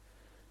to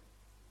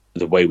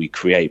the way we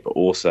create, but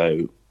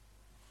also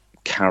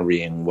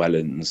carrying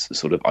Wellens'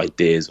 sort of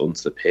ideas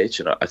onto the pitch,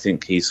 and I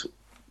think he's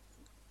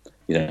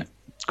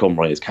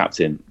Conroy as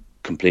captain,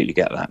 completely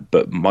get that.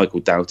 But Michael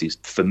Doughty,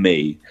 for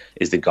me,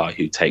 is the guy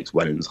who takes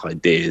Wellens'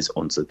 ideas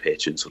onto the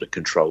pitch and sort of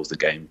controls the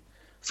game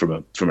from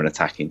an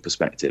attacking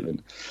perspective.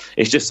 And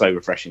it's just so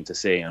refreshing to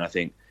see. And I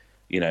think,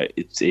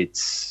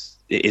 it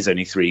is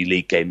only 3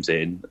 league games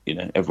in.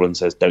 Everyone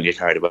says don't get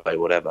carried away,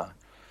 whatever.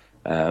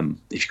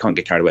 If you can't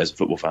get carried away as a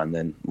football fan,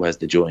 then where's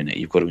the joy in it?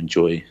 You've got to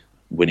enjoy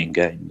winning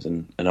games,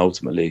 and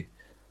ultimately,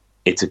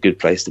 it's a good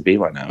place to be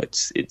right now.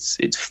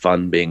 It's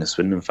fun being a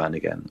Swindon fan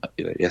again.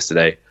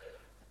 Yesterday,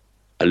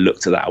 I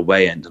looked at that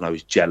away end and I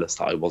was jealous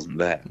that I wasn't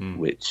there,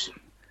 which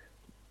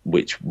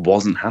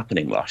wasn't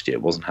happening last year.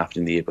 It wasn't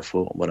happening the year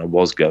before. When I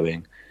was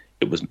going,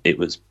 it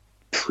was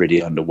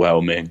pretty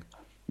underwhelming.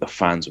 The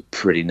fans were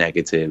pretty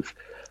negative,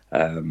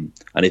 and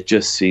it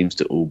just seems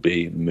to all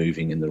be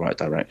moving in the right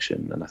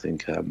direction. And I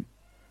think,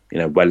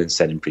 Wellens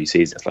said in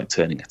pre-season, it's like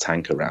turning a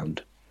tank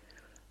around.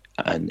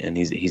 And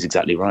he's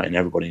exactly right, and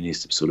everybody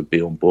needs to sort of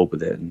be on board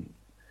with it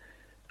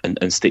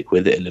and stick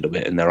with it a little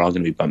bit. And there are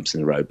going to be bumps in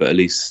the road, but at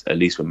least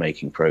we're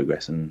making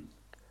progress. And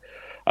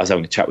I was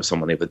having a chat with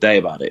someone the other day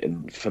about it,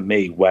 and for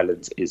me,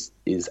 Wellens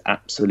is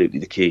absolutely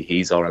the key.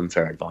 He's our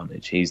unfair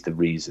advantage. He's the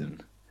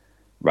reason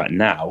right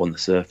now on the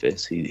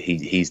surface.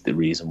 He's the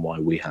reason why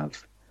we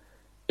have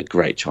a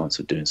great chance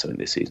of doing something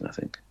this season, I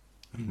think.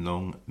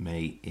 Long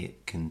may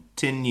it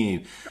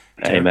continue.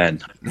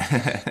 Amen.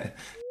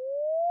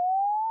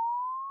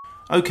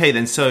 Okay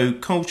then, so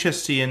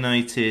Colchester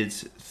United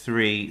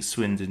 3,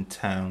 Swindon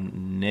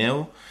Town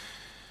 0.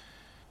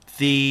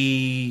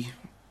 The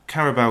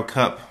Carabao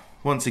Cup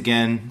once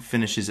again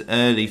finishes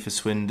early for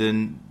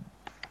Swindon.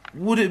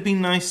 Would it be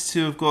nice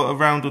to have got a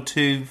round or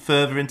two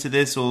further into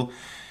this, or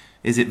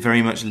is it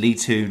very much League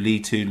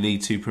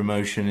 2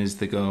 promotion is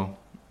the goal?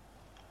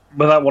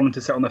 Without wanting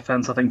to sit on the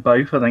fence, I think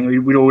both. I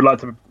think we'd all like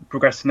to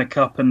progress in the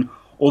Cup, and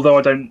although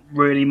I don't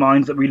really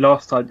mind that we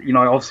lost, I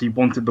obviously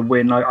wanted the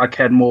win. I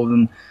cared more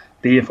than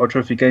the EFL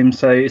Trophy game,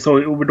 so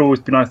it would always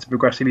be nice to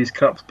progress in these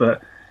cups.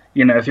 But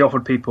if you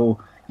offered people,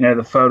 the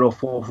 3rd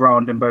or 4th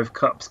round in both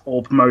cups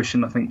or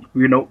promotion, I think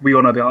we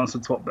all know the answer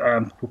to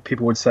what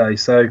people would say.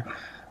 So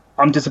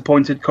I'm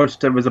disappointed.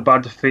 Colchester was a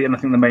bad defeat, and I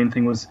think the main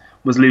thing was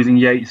losing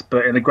Yates.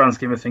 But in the grand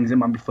scheme of things, it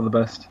might be for the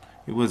best.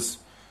 It was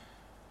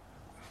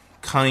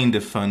kind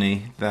of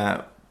funny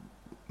that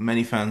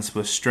many fans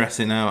were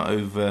stressing out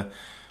over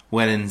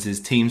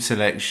Wellens' team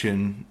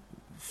selection,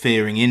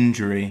 fearing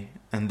injury.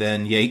 And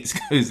then Yates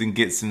goes and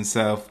gets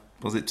himself,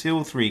 was it 2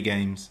 or 3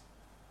 games?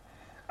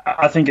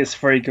 I think it's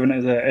 3, given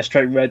it a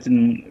straight red,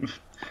 and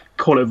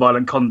call it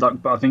violent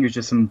conduct, but I think it was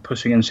just some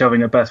pushing and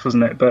shoving at best,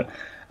 wasn't it? But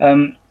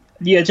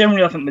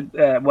generally I think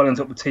Wellens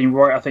got the team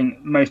right. I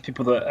think most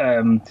people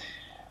that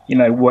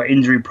were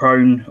injury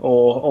prone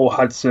or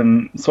had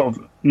some sort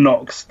of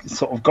knocks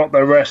sort of got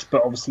their rest,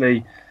 but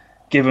obviously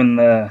given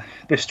the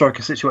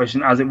striker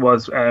situation as it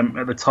was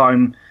at the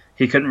time,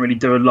 he couldn't really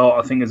do a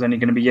lot. I think there's only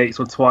going to be Yates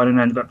or Twine, and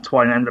ended up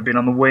being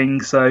on the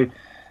wing. So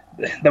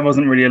there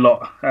wasn't really a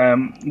lot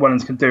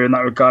Wellens could do in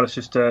that regard. It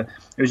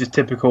was just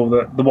typical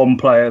that the one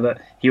player that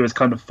he was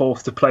kind of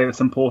forced to play that's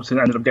important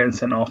ended up getting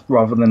sent off,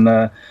 rather than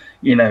a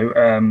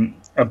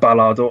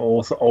Ballard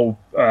or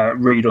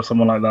Reed or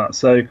someone like that.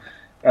 So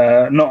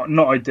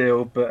not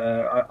ideal, but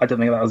I don't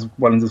think that was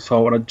Wellens'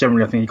 fault.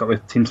 And I think he got the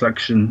team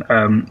selection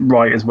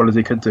right as well as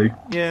he could do.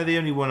 Yeah, the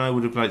only one I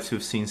would have liked to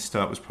have seen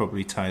start was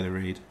probably Tyler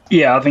Reed.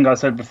 Yeah, I think I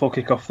said before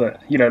kick-off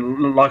that,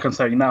 like I'm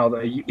saying now,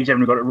 that he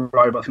generally got it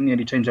right, but I think the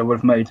only change I would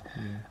have made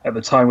at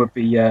the time would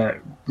be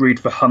Reed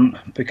for Hunt,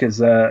 because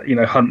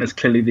Hunt is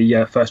clearly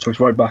the first choice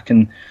right back,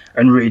 and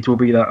Reed will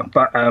be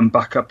that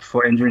backup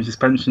for injury and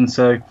suspension.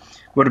 So it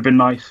would have been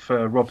nice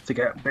for Rob to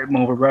get a bit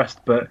more of a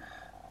rest, but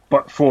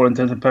for all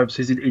intents and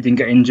purposes, he didn't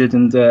get injured,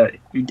 and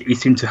he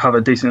seemed to have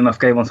a decent enough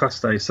game on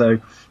Saturday. So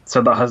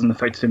that hasn't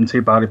affected him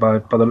too badly by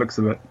the looks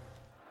of it.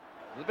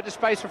 A little bit of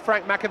space for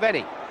Frank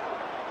McAvenny.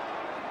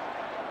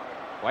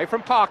 Away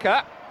from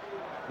Parker.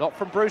 Not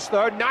from Bruce,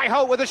 though.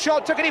 Nyholt with a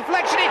shot, took a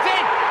deflection, it's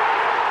in!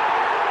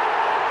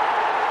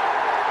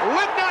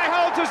 Luke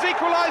Nyholt has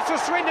equalised for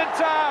Swindon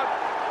Town.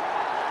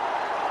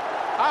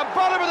 And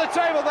bottom of the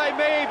table they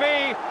may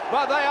be,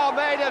 but they are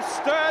made of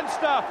stern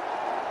stuff.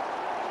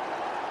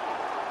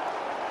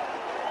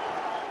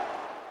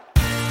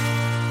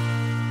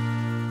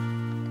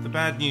 The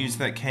bad news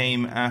that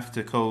came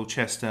after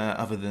Colchester,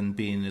 other than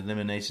being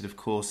eliminated, of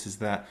course, is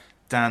that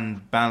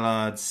Dan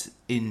Ballard's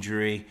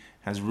injury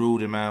has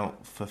ruled him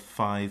out for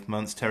 5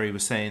 months. Terry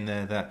was saying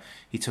there that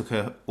he took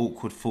an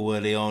awkward fall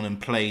early on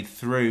and played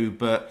through,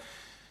 but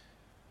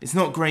it's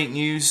not great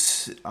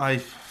news.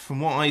 From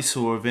what I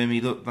saw of him, he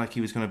looked like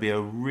he was going to be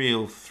a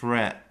real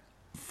threat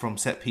from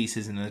set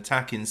pieces in an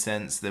attacking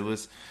sense. He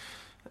was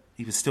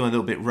still a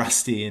little bit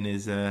rusty in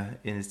his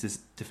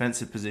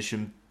defensive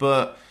position,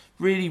 but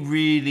really,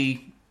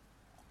 really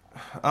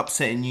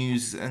upsetting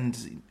news,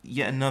 and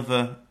yet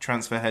another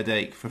transfer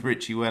headache for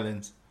Richie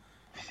Wellens.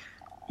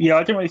 Yeah, I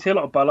didn't really see a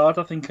lot of Ballard.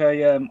 I think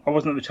I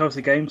wasn't at the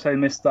Chelsea game, so I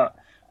missed that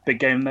big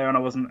game there, and I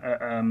wasn't at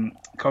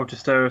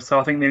Colchester. So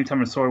I think the only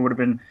time I saw him would have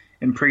been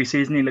in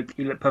pre-season. He looked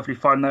perfectly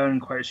fine there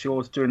and quite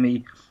short during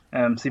the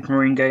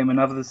Supermarine game and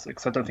others,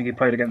 because I don't think he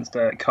played against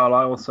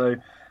Carlisle. So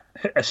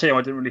a shame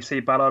I didn't really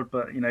see Ballard,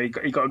 but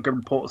he got good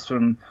reports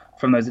from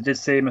those that did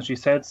see him, as you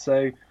said.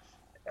 So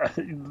I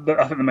think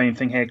the main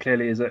thing here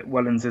clearly is that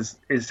Wellens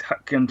is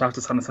going to have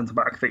to sign a centre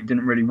back that he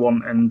didn't really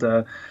want, and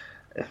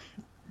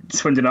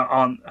Swindon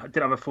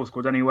didn't have a full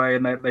squad anyway,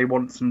 and they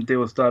want some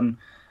deals done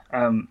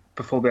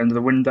before the end of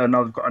the window.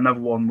 Now they've got another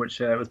one which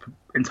was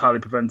entirely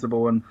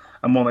preventable, and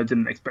one they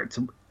didn't expect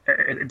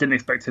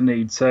to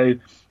need. So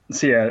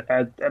yeah,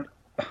 an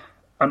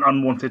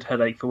unwanted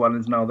headache for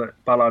Wellens now that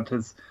Ballard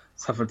has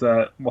suffered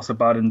what's a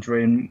bad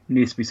injury and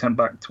needs to be sent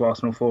back to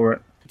Arsenal for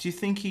it. Do you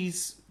think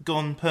he's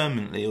gone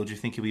permanently, or do you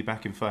think he'll be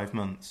back in 5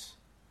 months?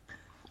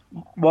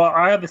 Well,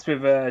 I had this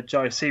with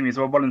Jai Simi as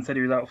well. Wellens said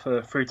he was out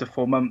for 3 to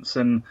 4 months,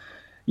 and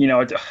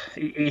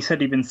he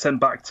said he'd been sent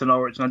back to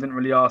Norwich, and I didn't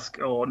really ask,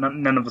 or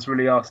none of us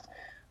really asked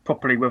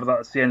properly whether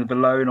that's the end of the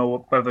loan or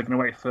whether they're going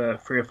to wait for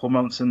 3 or 4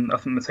 months. And I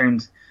think the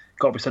same's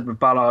got to be said with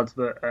Ballard,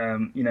 that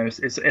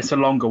it's a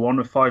longer one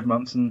with 5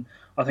 months, and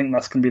I think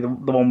that's going to be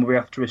the one where we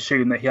have to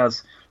assume that he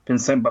has been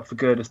sent back for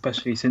good,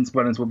 especially since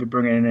Wellens will be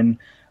bringing in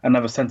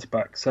another centre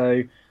back.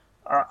 So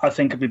I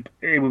think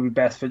it would be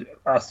best for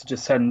us to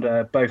just send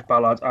both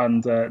Ballard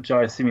and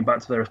Jai Simi back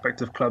to their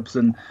respective clubs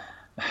and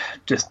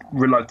just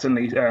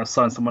reluctantly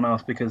sign someone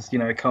else, because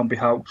it can't be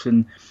helped,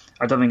 and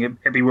I don't think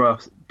it'd be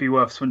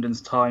worth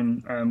Swindon's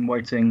time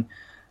waiting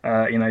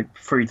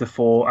 3 to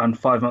 4 and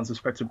 5 months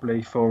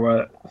respectively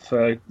for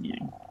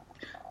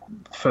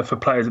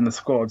players in the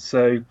squad.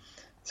 So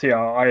yeah,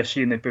 I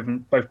assume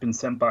they've both been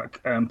sent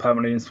back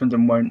permanently, and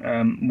Swindon won't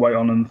wait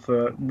on them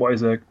for what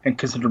is a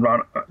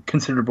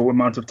considerable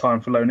amount of time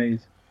for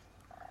loanees.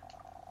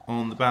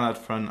 On the Ballard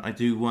front, I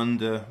do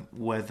wonder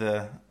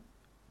whether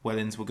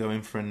Wellens will go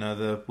in for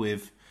another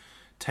with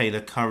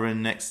Taylor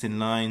Curran next in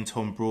line,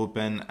 Tom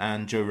Broadbent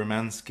and Joe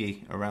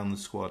Romanski around the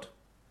squad.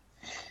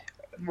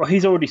 Well,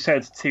 he's already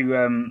said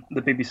to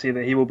the BBC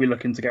that he will be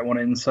looking to get one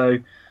in, so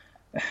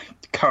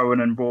Curran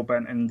and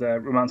Broadbent and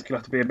Romanski will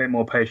have to be a bit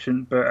more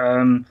patient. But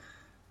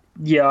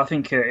yeah, I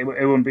think it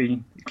won't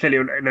be, clearly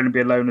it'll only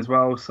be a loan as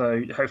well,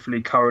 so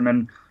hopefully Curran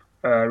and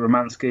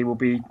Romanski will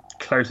be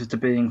closer to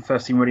being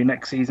first team ready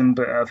next season,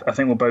 but I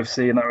think we'll both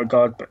see in that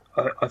regard. But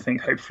I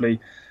think hopefully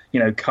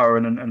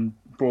Curran and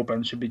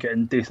Broadbent should be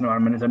getting decent amount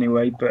of minutes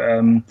anyway.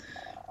 But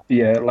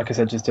yeah, like I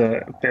said, just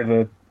a bit of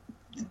a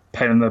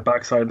pain in the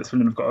backside that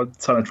Swindon have got a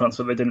ton of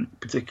transfer they didn't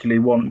particularly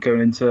want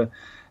going into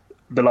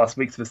the last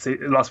weeks of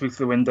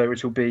the window,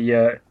 which will be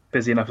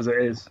busy enough as it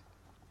is.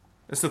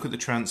 Let's look at the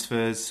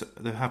transfers.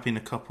 There have been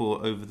a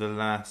couple over the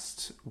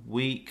last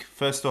week.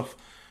 First off,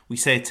 we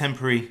say a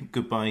temporary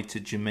goodbye to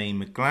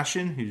Jermaine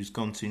McGlashan, who's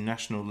gone to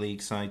National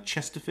League side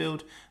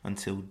Chesterfield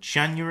until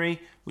January,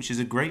 which is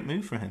a great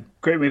move for him.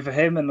 Great move for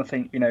him, and I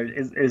think,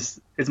 is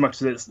as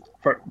much as it's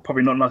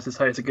probably not nice to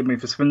say it's a good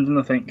move for Swindon,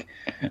 I think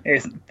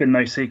it's been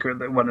no secret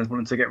that one has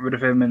wanted to get rid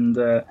of him, and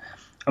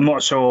I'm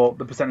not sure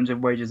the percentage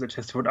of wages that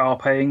Chesterfield are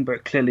paying,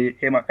 but clearly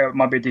it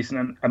might be a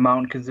decent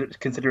amount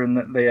considering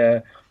that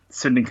they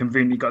Swindon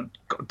conveniently got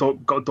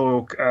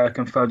Doyle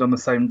confirmed on the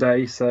same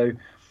day, so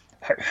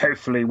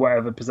hopefully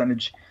whatever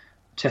percentage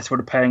Chesterfield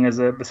are paying is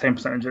the same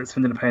percentage that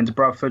Swindon are paying to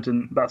Bradford,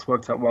 and that's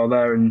worked out well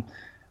there, and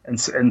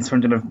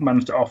Swindon have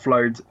managed to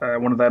offload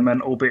one of their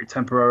men, albeit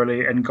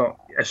temporarily, and got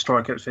a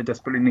striker which they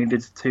desperately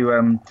needed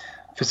to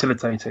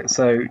facilitate it.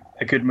 So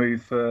a good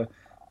move for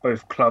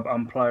both club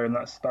and player, and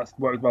that's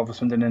worked well for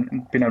Swindon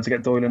and being able to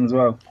get Doyle in as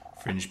well.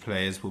 Fringe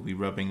players will be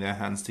rubbing their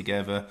hands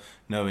together,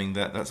 knowing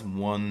that that's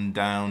one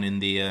down in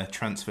the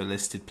transfer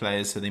listed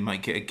players, so they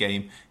might get a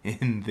game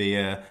in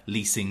the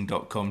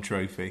leasing.com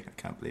trophy.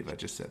 I can't believe I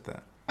just said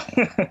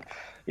that.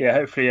 Yeah,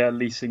 hopefully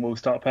leasing will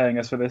start paying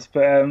us for this.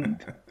 But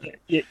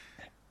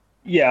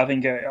yeah, I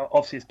think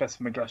obviously it's best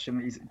for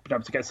McGlashan. He's been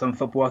able to get some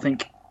football. I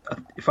think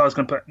if I was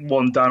going to put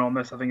one down on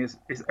this, I think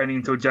it's only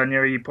until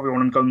January. You probably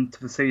want him gone to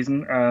the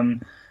season,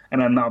 and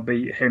then that'll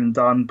be him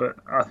done. But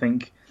I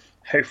think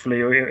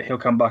hopefully he'll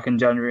come back in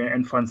January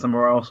and find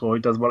somewhere else, or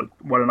he does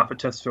well enough at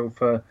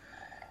Chesterfield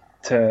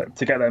to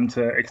get them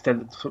to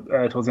extend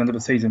it towards the end of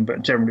the season.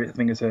 But generally, I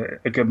think it's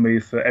a good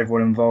move for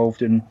everyone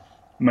involved, and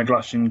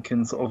McGlashan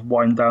can sort of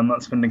wind down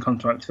that Swindon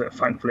contract that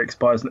thankfully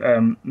expires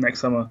next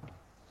summer.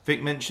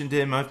 Vic mentioned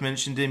him, I've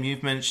mentioned him,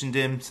 you've mentioned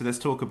him, so let's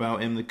talk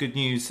about him. The good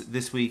news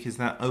this week is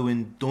that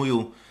Owen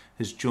Doyle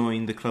has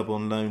joined the club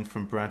on loan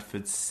from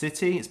Bradford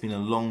City. It's been a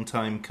long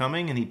time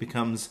coming, and he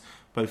becomes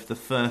both the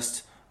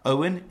first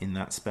Owen, in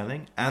that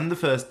spelling, and the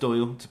first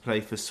Doyle to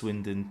play for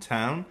Swindon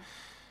Town.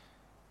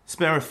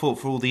 Spare a thought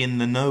for all the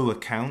in-the-know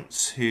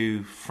accounts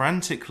who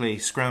frantically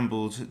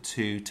scrambled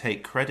to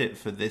take credit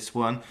for this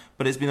one,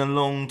 but it's been a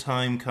long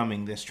time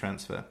coming, this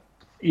transfer.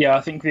 Yeah,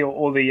 I think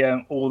all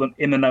the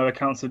in-the-know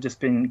accounts have just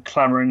been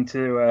clamouring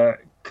to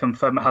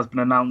confirm it has been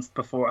announced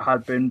before it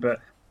had been, but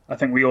I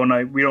think we all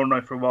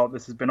know for a while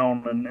this has been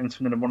on, and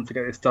Swindon wanted to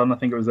get this done. I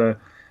think it was a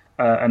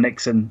a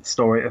Nixon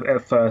story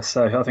at first.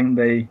 So I think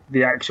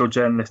the actual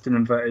journalist in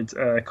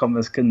inverted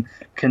commas can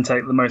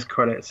take the most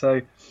credit.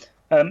 So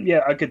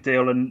a good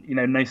deal, and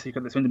no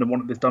secret that Swindon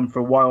wanted this done for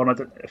a while, and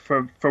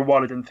for a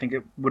while I didn't think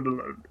it would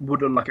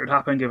look like it would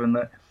happen, given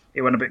that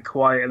it went a bit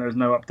quiet and there was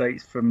no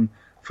updates from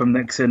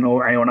Nixon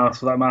or anyone else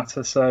for that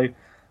matter. So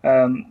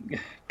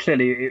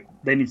clearly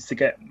they needed to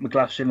get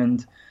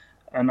McGlashan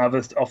and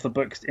others off the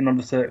books in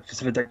order to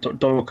facilitate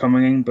Doyle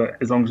coming in. But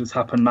as long as it's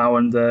happened now,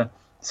 and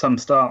some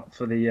start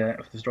for the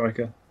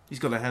striker. He's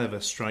got a hell of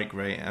a strike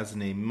rate,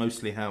 hasn't he?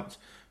 Mostly helped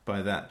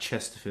by that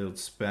Chesterfield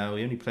spell.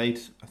 I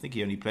think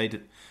he only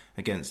played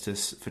against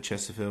us for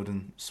Chesterfield,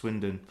 and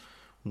Swindon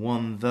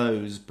won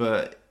those.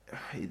 But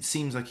it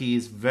seems like he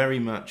is very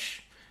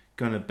much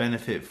going to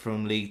benefit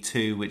from League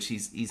Two, which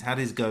he's had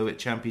his go at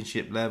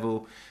Championship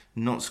level,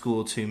 not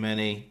scored too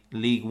many.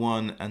 League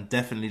One and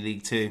definitely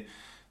League Two,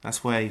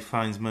 that's where he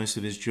finds most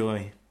of his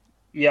joy.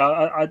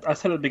 Yeah, I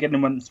said at the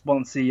beginning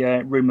once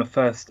the rumour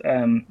first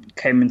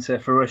came into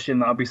fruition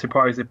that I'd be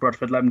surprised if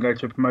Bradford let him go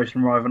to a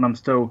promotion rival, and I'm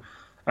still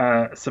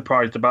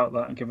surprised about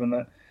that, given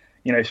that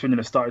Swindon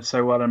have started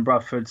so well, and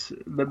Bradford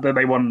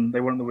they won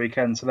at the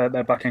weekend, so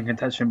they're back in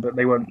contention, but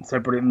they weren't so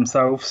brilliant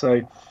themselves.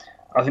 So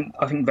I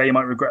think they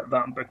might regret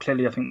that, but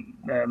clearly I think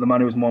the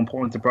money was more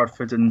important to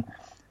Bradford, and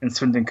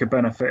Swindon could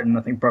benefit, and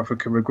I think Bradford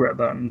could regret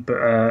that.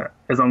 But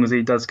as long as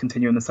he does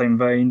continue in the same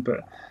vein,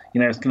 but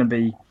it's going to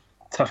be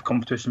tough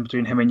competition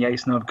between him and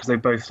Yates now, because they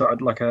both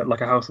started like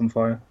a house on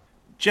fire.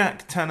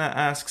 Jack Tanner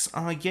asks,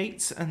 are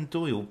Yates and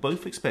Doyle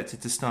both expected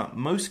to start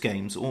most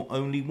games or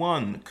only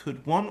one?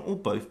 Could one or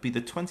both be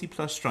the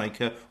 20-plus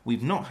striker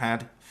we've not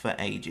had for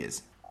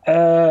ages?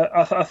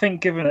 I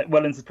think given that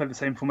Wellens has played the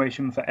same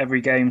formation for every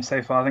game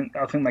so far,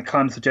 I think that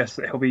kind of suggests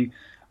that he'll be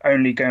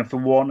only going for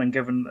one, and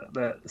given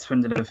that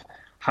Swindon have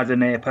had a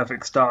near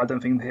perfect start, I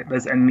don't think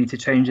there's any need to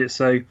change it.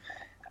 So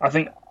I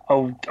think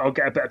I'll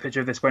get a better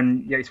picture of this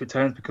when Yates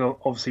returns, because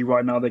obviously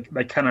right now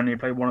they can only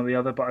play one or the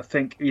other. But I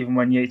think even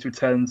when Yates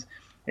returns,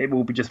 it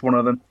will be just one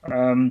of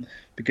them,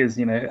 because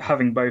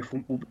having both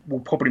will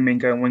probably mean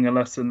going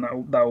wingerless, and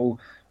that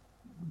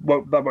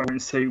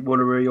won't suit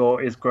Woolery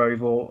or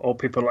Isgrove or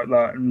people like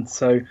that. And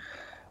so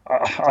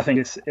I think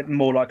it's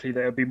more likely that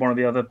it'll be one or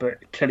the other.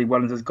 But clearly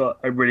Wellens has got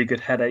a really good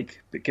headache.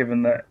 But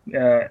given that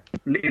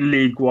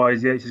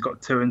league-wise, Yates has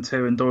got 2 and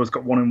 2, and Doyle's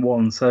got 1 and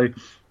 1. So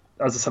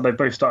as I said, they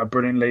both started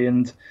brilliantly,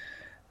 and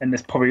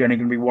it's probably only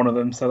going to be one of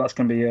them. So that's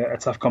going to be a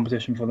tough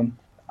competition for them.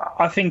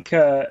 I think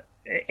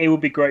it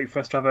would be great for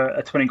us to have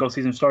a 20-goal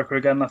season striker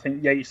again. I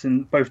think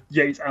both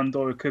Yates and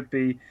Doyle could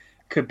be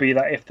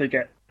that if they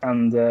get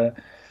and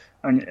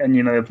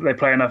they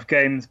play enough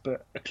games.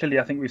 But clearly,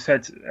 I think we've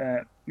said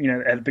in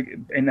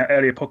an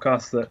earlier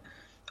podcast that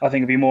I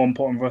think it'd be more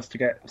important for us to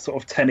get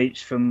sort of 10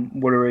 each from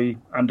Woolery,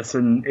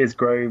 Anderson,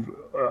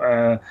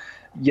 Isgrove,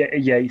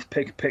 Yates.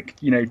 Pick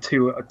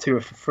 2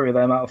 or 3 of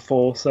them out of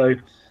 4. So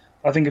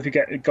I think if you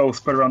get a goal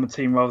spread around the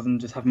team rather than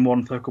just having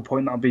one focal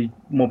point, that'll be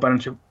more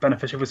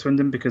beneficial for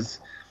Swindon, because,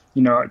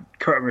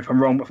 correct me if I'm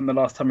wrong, but from the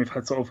last time we've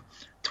had sort of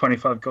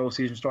 25 goal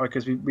season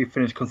strikers, we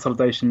finished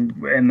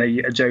consolidation in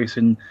the Jose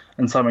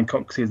and Simon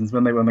Cox seasons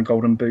when they won the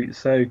Golden Boot.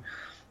 So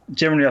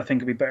generally, I think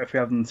it'd be better if we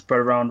have them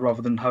spread around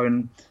rather than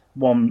having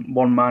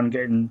one man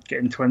getting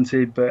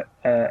 20. But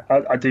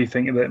I do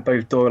think that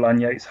both Doyle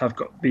and Yates have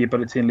got the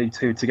ability in League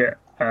Two to get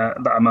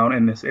that amount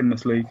in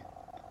this league.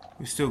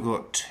 We've still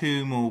got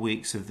 2 more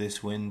weeks of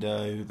this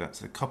window.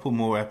 That's a couple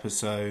more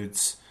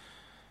episodes.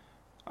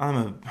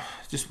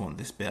 Just want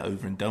this bit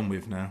over and done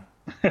with now.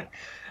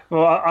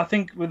 Well, I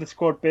think with the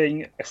squad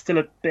being still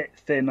a bit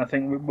thin, I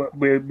think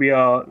we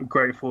are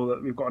grateful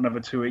that we've got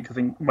another 2 weeks. I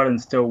think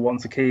Wellens still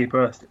wants a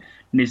keeper,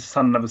 needs to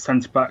sign another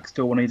centre-back,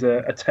 still needs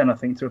a 10, I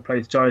think, to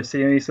replace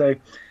Giacini. So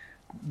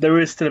there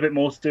is still a bit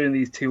more to do in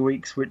these 2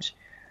 weeks, which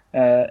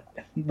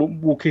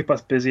will keep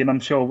us busy, and I'm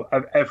sure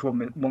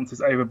everyone wants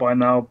this over by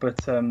now,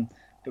 but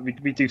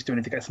we do still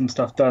need to get some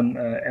stuff done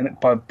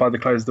by the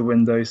close of the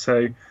window.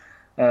 So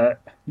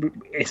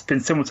it's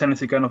been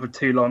simultaneously going on for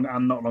too long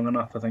and not long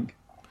enough, I think.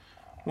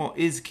 What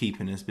is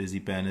keeping us busy,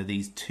 Ben, are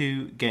these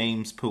 2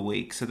 games per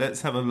week. So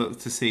let's have a look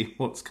to see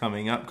what's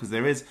coming up, because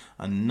there is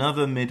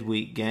another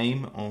midweek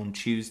game on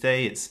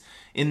Tuesday. It's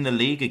in the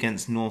league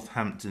against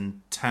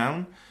Northampton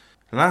Town.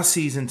 Last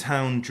season,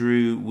 Town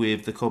drew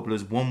with the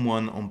Cobblers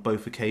 1-1 on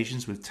both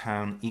occasions, with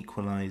Town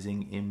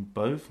equalising in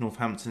both.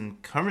 Northampton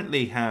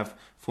currently have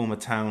former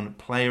Town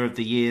Player of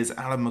the Years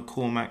Alan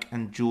McCormack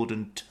and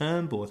Jordan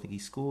Turnbull. I think he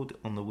scored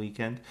on the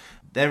weekend.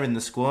 They're in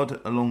the squad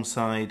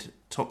alongside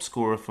top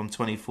scorer from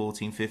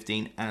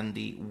 2014-15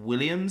 Andy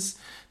Williams.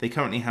 They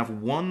currently have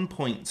 1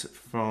 point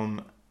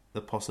from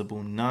the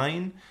possible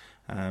 9,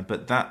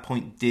 but that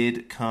point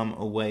did come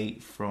away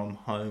from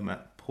home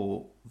at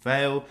Port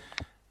Vale.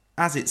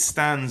 As it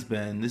stands,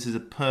 Ben, this is a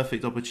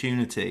perfect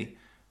opportunity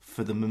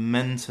for the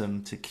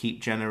momentum to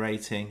keep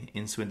generating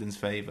in Swindon's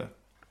favour.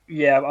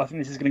 Yeah, I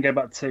think this is going to go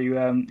back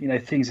to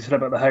things you said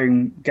about the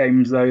home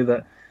games, though,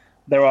 that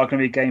there are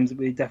going to be games that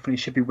we definitely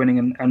should be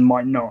winning and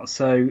might not.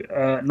 So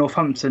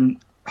Northampton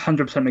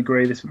 100%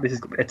 agree. This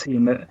is a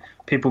team that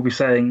people will be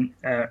saying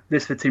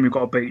this is a team we've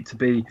got to beat to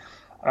be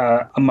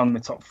among the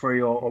top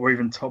three or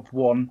even top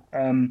one.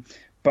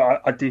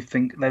 But I do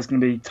think there's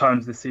going to be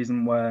times this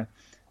season where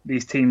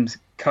these teams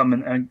come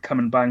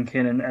and bank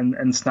in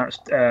and snatch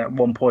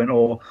 1 point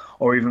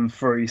or even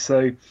 3.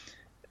 So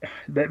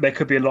there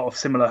could be a lot of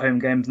similar home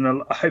games,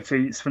 and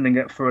hopefully Swindon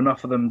get through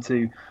enough of them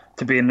to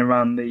be in and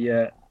around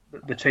the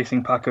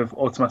chasing pack of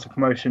automatic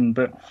promotion.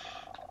 But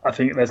I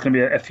think there's going to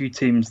be a few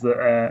teams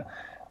that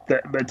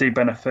do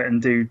benefit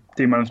and do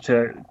manage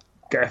to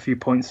get a few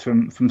points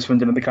from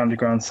Swindon at the county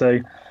ground. So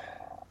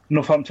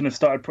Northampton have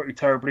started pretty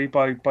terribly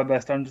by their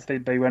standards.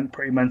 They went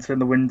pretty mental in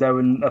the window,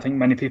 and I think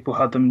many people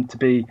had them to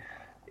be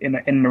in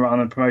and around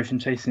the promotion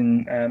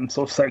chasing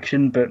sort of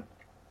section, but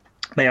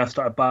they have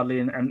started badly,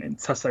 and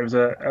Saturday was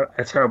a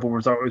terrible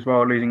result as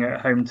well, losing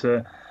at home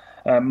to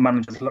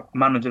managers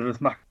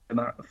and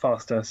that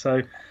faster.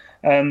 So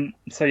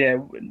yeah,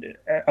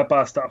 a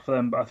bad start for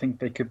them, but I think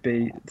they could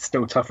be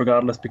still tough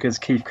regardless, because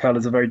Keith Curl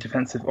is a very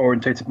defensive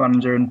orientated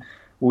manager and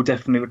will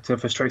definitely look to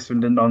frustrate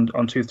Swindon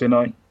on Tuesday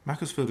night.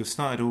 Macclesfield have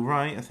started all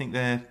right. I think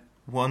they're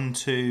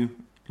 1-2,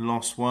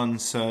 lost 1,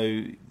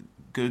 so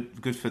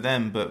good for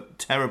them, but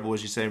terrible,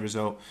 as you say,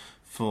 result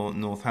for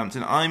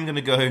Northampton. I'm going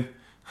to go.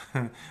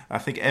 I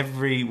think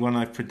everyone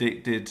I've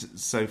predicted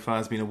so far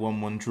has been a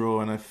 1-1 draw,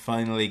 and I've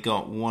finally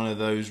got one of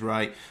those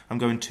right. I'm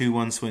going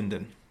 2-1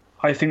 Swindon.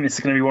 I think this is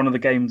going to be one of the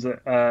games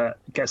that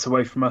gets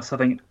away from us. I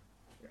think,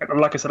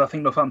 like I said, I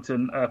think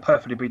Northampton are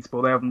perfectly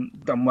beatable. They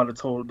haven't done well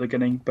at all at the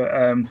beginning, but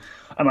and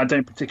I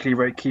don't particularly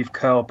rate Keith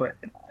Curl, but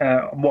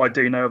what I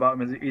do know about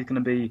him is it's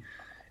going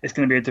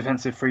to be a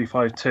defensive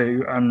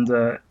 3-5-2,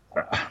 and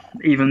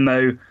even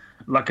though,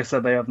 like I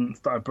said, they haven't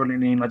started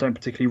brilliantly, and I don't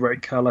particularly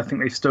rate Curl, I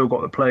think they've still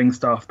got the playing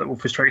staff that will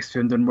frustrate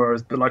Swindon,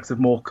 whereas the likes of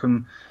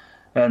Morecambe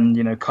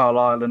and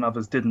Carlisle and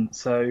others didn't.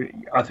 So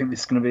I think this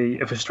is going to be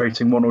a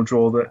frustrating 1-1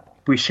 draw that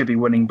we should be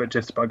winning, but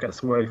just about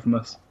gets away from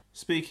us.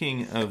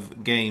 Speaking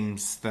of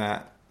games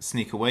that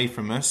sneak away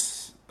from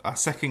us, our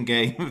second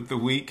game of the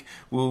week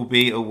will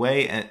be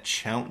away at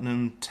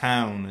Cheltenham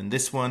Town, and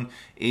this one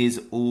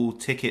is all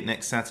ticket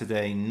next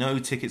Saturday. No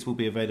tickets will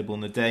be available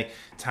on the day.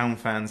 Town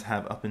fans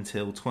have up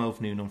until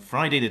 12 noon on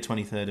Friday the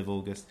 23rd of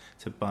August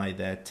to buy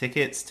their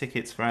tickets.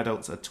 Tickets for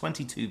adults are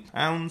 £22,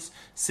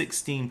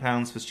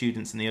 £16 for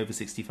students and the over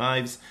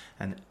 65s,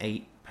 and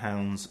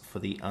 £8 for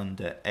the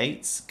under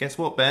 8s. Guess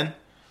what, Ben?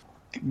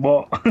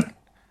 What?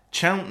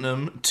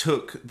 Cheltenham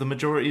took the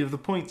majority of the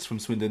points from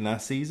Swindon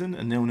last season,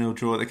 a 0-0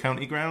 draw at the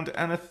county ground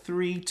and a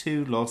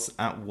 3-2 loss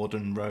at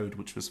Whaddon Road,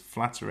 which was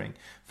flattering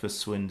for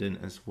Swindon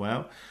as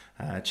well.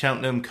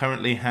 Cheltenham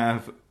currently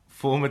have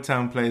former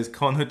Town players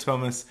Connor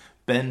Thomas,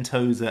 Ben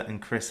Tozer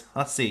and Chris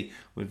Hussey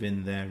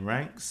within their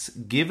ranks.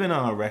 Given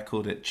our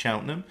record at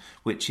Cheltenham,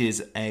 which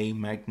is a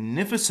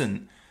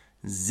magnificent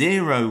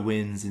 0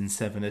 wins in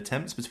 7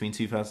 attempts between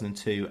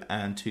 2002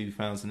 and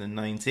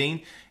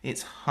 2019,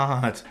 it's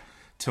hard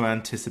to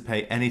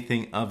anticipate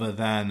anything other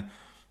than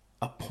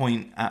a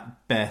point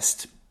at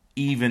best,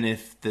 even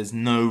if there's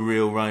no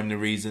real rhyme or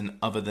reason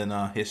other than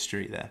our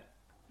history there.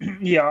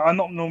 Yeah, I'm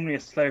not normally a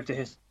slave to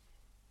history,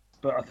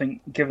 but I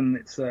think given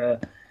it's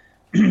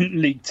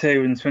League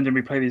Two and Swindon,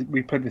 we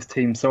play this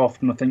team so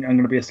often, I think I'm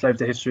going to be a slave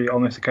to history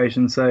on this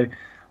occasion. So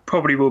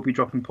probably will be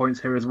dropping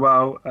points here as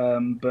well,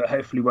 but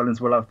hopefully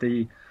Wellens will have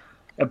the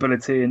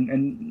ability,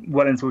 and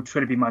Wellens will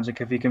truly be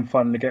magic if he can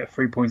finally get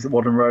 3 points at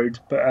Whaddon Road.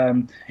 But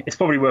it's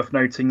probably worth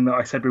noting that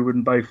I said we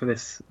wouldn't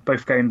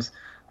both games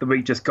the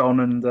week just gone,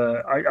 and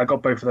I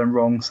got both of them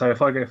wrong. So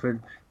if I go for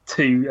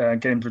 2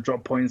 games with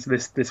drop points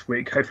this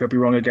week, hopefully I'll be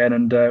wrong again,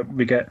 and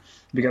we get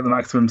the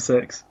maximum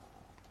 6.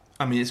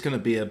 I mean, it's going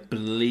to be a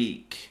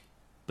bleak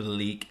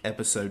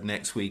episode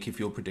next week if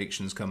your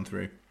predictions come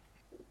through.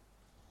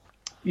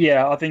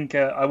 Yeah, I think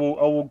I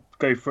will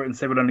go for it and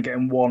say we're only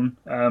getting 1,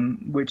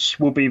 which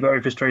will be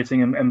very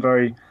frustrating and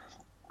very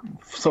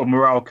sort of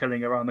morale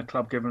killing around the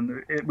club,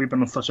 given we've been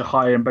on such a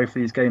high and both of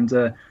these games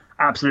are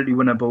absolutely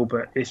winnable,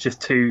 but it's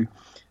just 2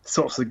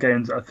 sorts of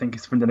games that I think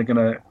Swindon are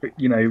going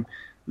to,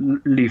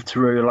 leave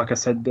through. Like I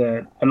said,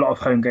 a lot of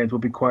home games will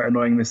be quite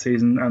annoying this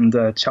season, and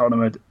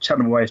Cheltenham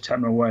away is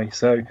Cheltenham away.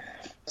 So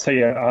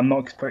yeah, I'm not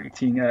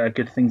expecting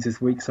good things this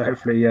week, so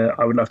hopefully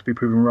I would love to be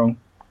proven wrong.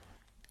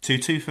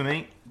 2-2 for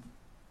me.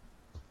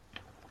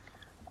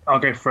 I'll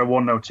go for a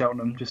 1-0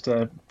 Cheltenham, just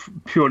a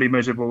purely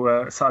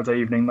miserable Saturday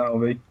evening, that'll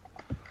be.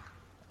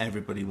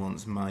 Everybody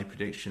wants my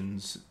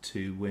predictions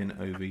to win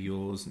over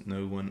yours.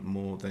 No one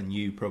more than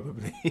you,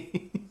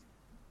 probably.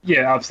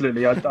 Yeah,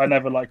 absolutely. I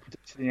never like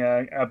predicting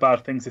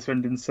bad things to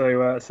Swindon,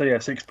 so yeah,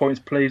 6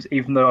 points, please,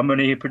 even though I'm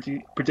only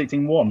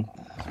predicting 1.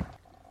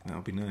 That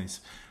would be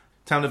nice.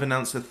 Town have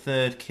announced a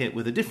third kit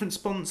with a different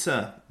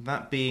sponsor,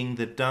 that being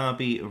the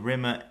Derby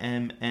Rimmer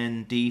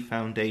MND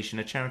Foundation,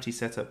 a charity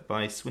set up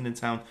by Swindon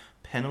Town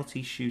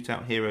penalty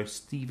shootout hero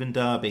Stephen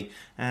Darby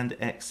and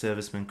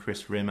ex-serviceman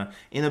Chris Rimmer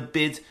in a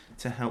bid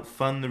to help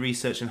fund the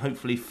research and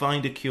hopefully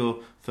find a cure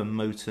for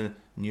motor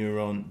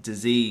neuron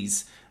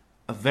disease.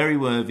 a very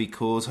worthy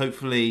cause.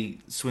 Hopefully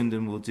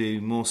Swindon will do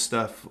more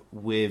stuff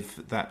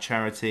with that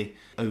charity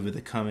over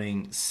the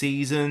coming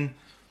season.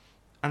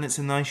 And it's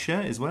a nice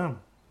shirt as well.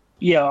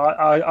 Yeah,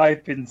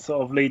 I've been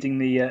sort of leading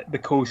the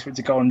calls for it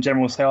to go on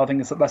general sale. I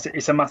think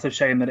it's a massive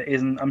shame that it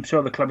isn't. I'm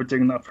sure the club are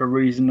doing that for a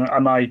reason,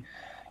 and I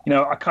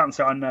can't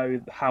say I know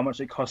how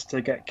much it costs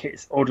to get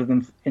kits, order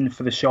them in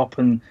for the shop,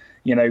 and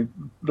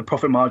the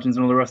profit margins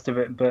and all the rest of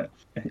it. But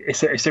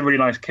it's a really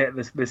nice kit.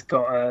 This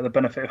got the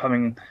benefit of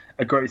having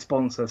a great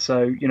sponsor.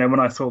 So when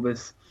I saw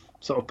this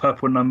sort of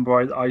purple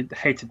number, I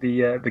hated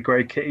the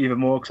grey kit even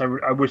more, because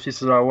I wish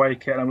this was our away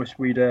kit, and I wish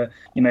we'd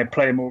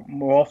play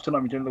more often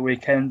like we did at the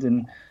weekend,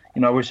 and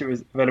I wish it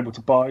was available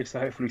to buy. So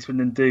hopefully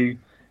Swindon do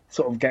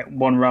sort of get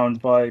one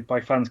round by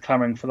fans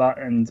clamouring for that,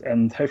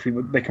 and hopefully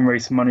they can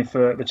raise some money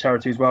for the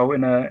charity as well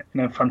in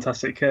a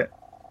fantastic kit.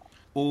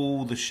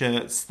 All the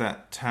shirts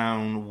that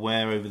Town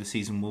wear over the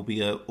season will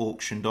be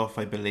auctioned off,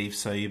 I believe,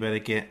 so you better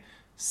get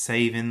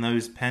saving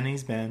those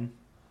pennies, Ben.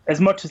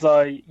 As much as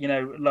I,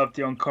 love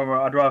Dion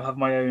Conroy, I'd rather have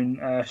my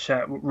own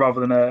shirt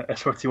rather than a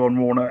sweaty one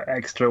worn at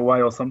Exeter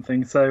away or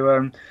something.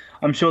 So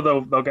I'm sure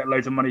they'll get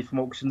loads of money from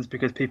auctions,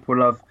 because people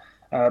love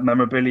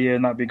memorabilia,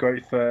 and that'd be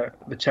great for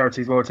the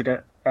charity as well to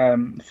get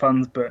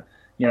funds. But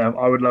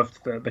I would love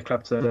the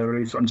club to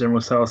release it on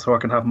general sale, so I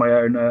can have my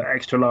own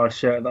extra large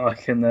shirt that I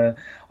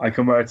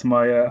can wear to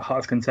my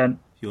heart's content.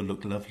 You'll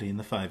look lovely in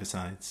the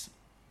five-a-sides.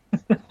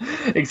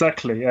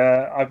 Exactly.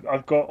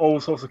 I've got all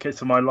sorts of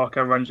kits in my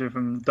locker, ranging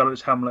from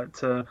Dulwich Hamlet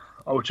to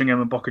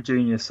Altrincham and Boca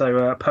Juniors.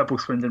 So Purple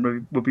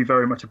Swindon would be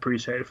very much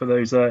appreciated for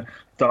those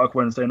dark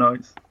Wednesday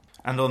nights.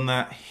 And on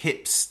that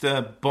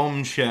hipster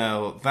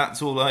bombshell,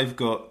 that's all I've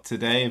got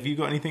today. Have you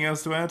got anything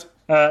else to add?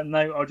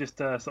 No, I'll just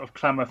sort of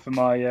clamour for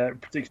my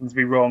predictions to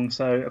be wrong.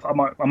 So I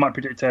might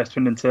predict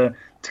Swindon to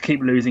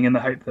keep losing, in the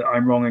hope that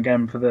I'm wrong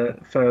again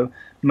for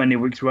many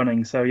weeks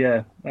running. So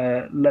yeah,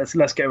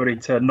 let's get ready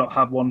to not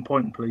have 1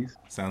 point, please.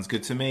 Sounds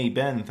good to me.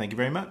 Ben, thank you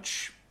very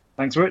much.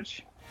 Thanks,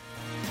 Rich.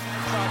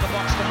 Inside the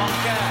box to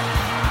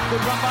Monker. Good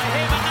run by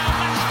him, and now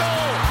match goal.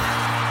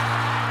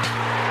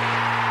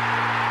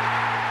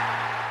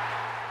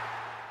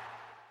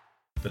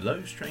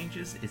 Below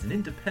Strangers is an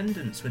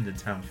independent Swindon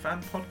Town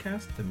fan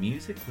podcast. The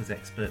music was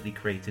expertly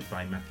created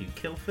by Matthew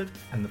Kilford,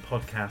 and the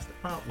podcast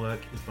artwork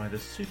is by the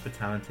super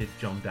talented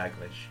John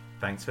Daglish.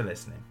 Thanks for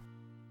listening.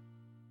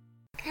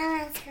 Come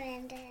on,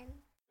 Swindon.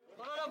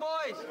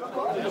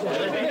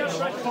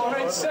 For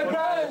it's a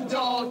grand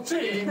old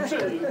team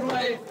to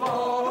play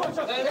for,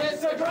 and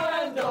it's a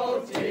grand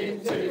old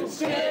team to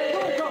see.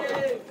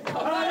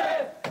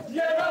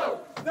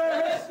 The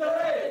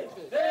history,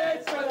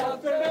 it's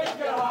enough to make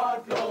your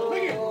heart glow.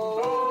 We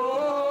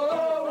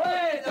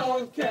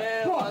don't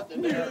care what the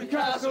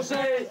Newcastle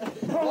say.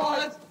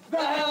 What the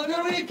hell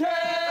do we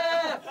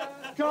care?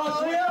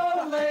 'Cause we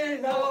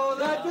only know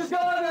that there's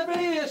gonna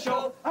be a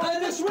show,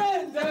 and the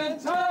Swindon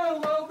Town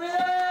will be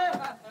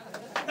there.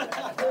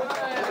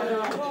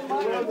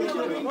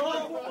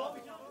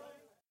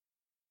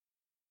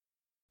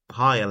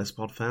 Hi Ellis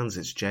Pod fans,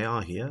 it's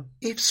JR here.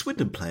 If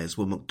Swindon players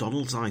were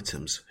McDonald's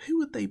items, who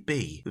would they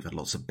be? We've had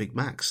lots of Big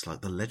Macs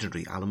like the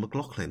legendary Alan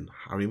McLaughlin,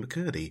 Harry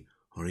McCurdy,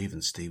 or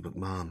even Steve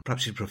McMahon.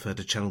 Perhaps you'd prefer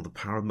to channel the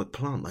power of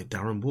McPlant like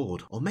Darren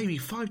Ward, or maybe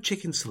 5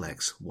 chicken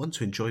selects, one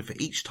to enjoy for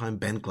each time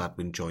Ben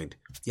Gladwin joined.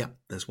 Yep,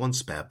 there's one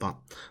spare, but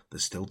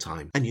there's still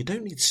time. And you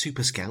don't need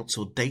Super Scouts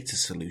or data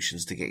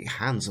solutions to get your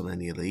hands on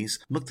any of these.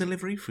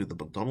 McDelivery through the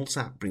McDonald's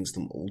app brings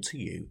them all to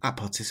you. At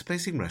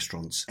participating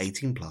restaurants,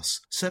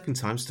 18+, serving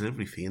times,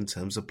 delivery fee and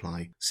terms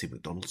apply. See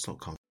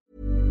mcdonalds.com.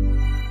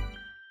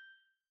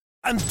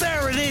 And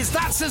there it is,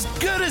 that's as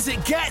good as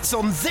it gets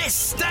on this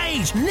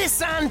stage.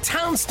 Nissan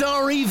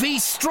Townstar EV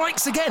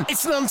strikes again.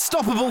 It's an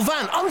unstoppable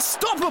van,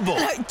 unstoppable.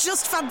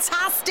 Just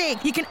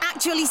fantastic. You can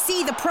actually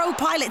see the Pro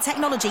Pilot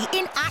technology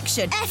in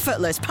action.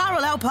 Effortless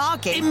parallel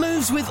parking. It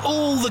moves with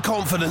all the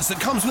confidence that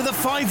comes with a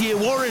 5-year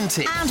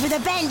warranty. And with a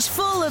bench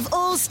full of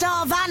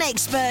all-star van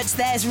experts,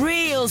 there's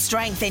real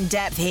strength in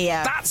depth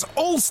here. That's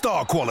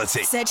all-star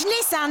quality. Search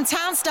Nissan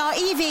Townstar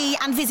EV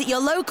and visit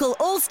your local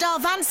all-star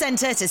van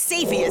centre to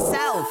see for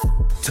yourself.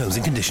 Terms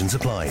and conditions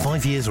apply.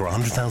 5 years or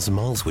 100,000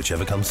 miles,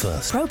 whichever comes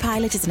first. Pro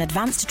Pilot is an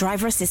advanced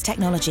driver assist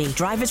technology.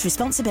 Driver's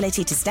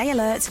responsibility to stay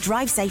alert,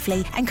 drive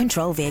safely and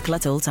control vehicle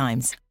at all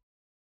times.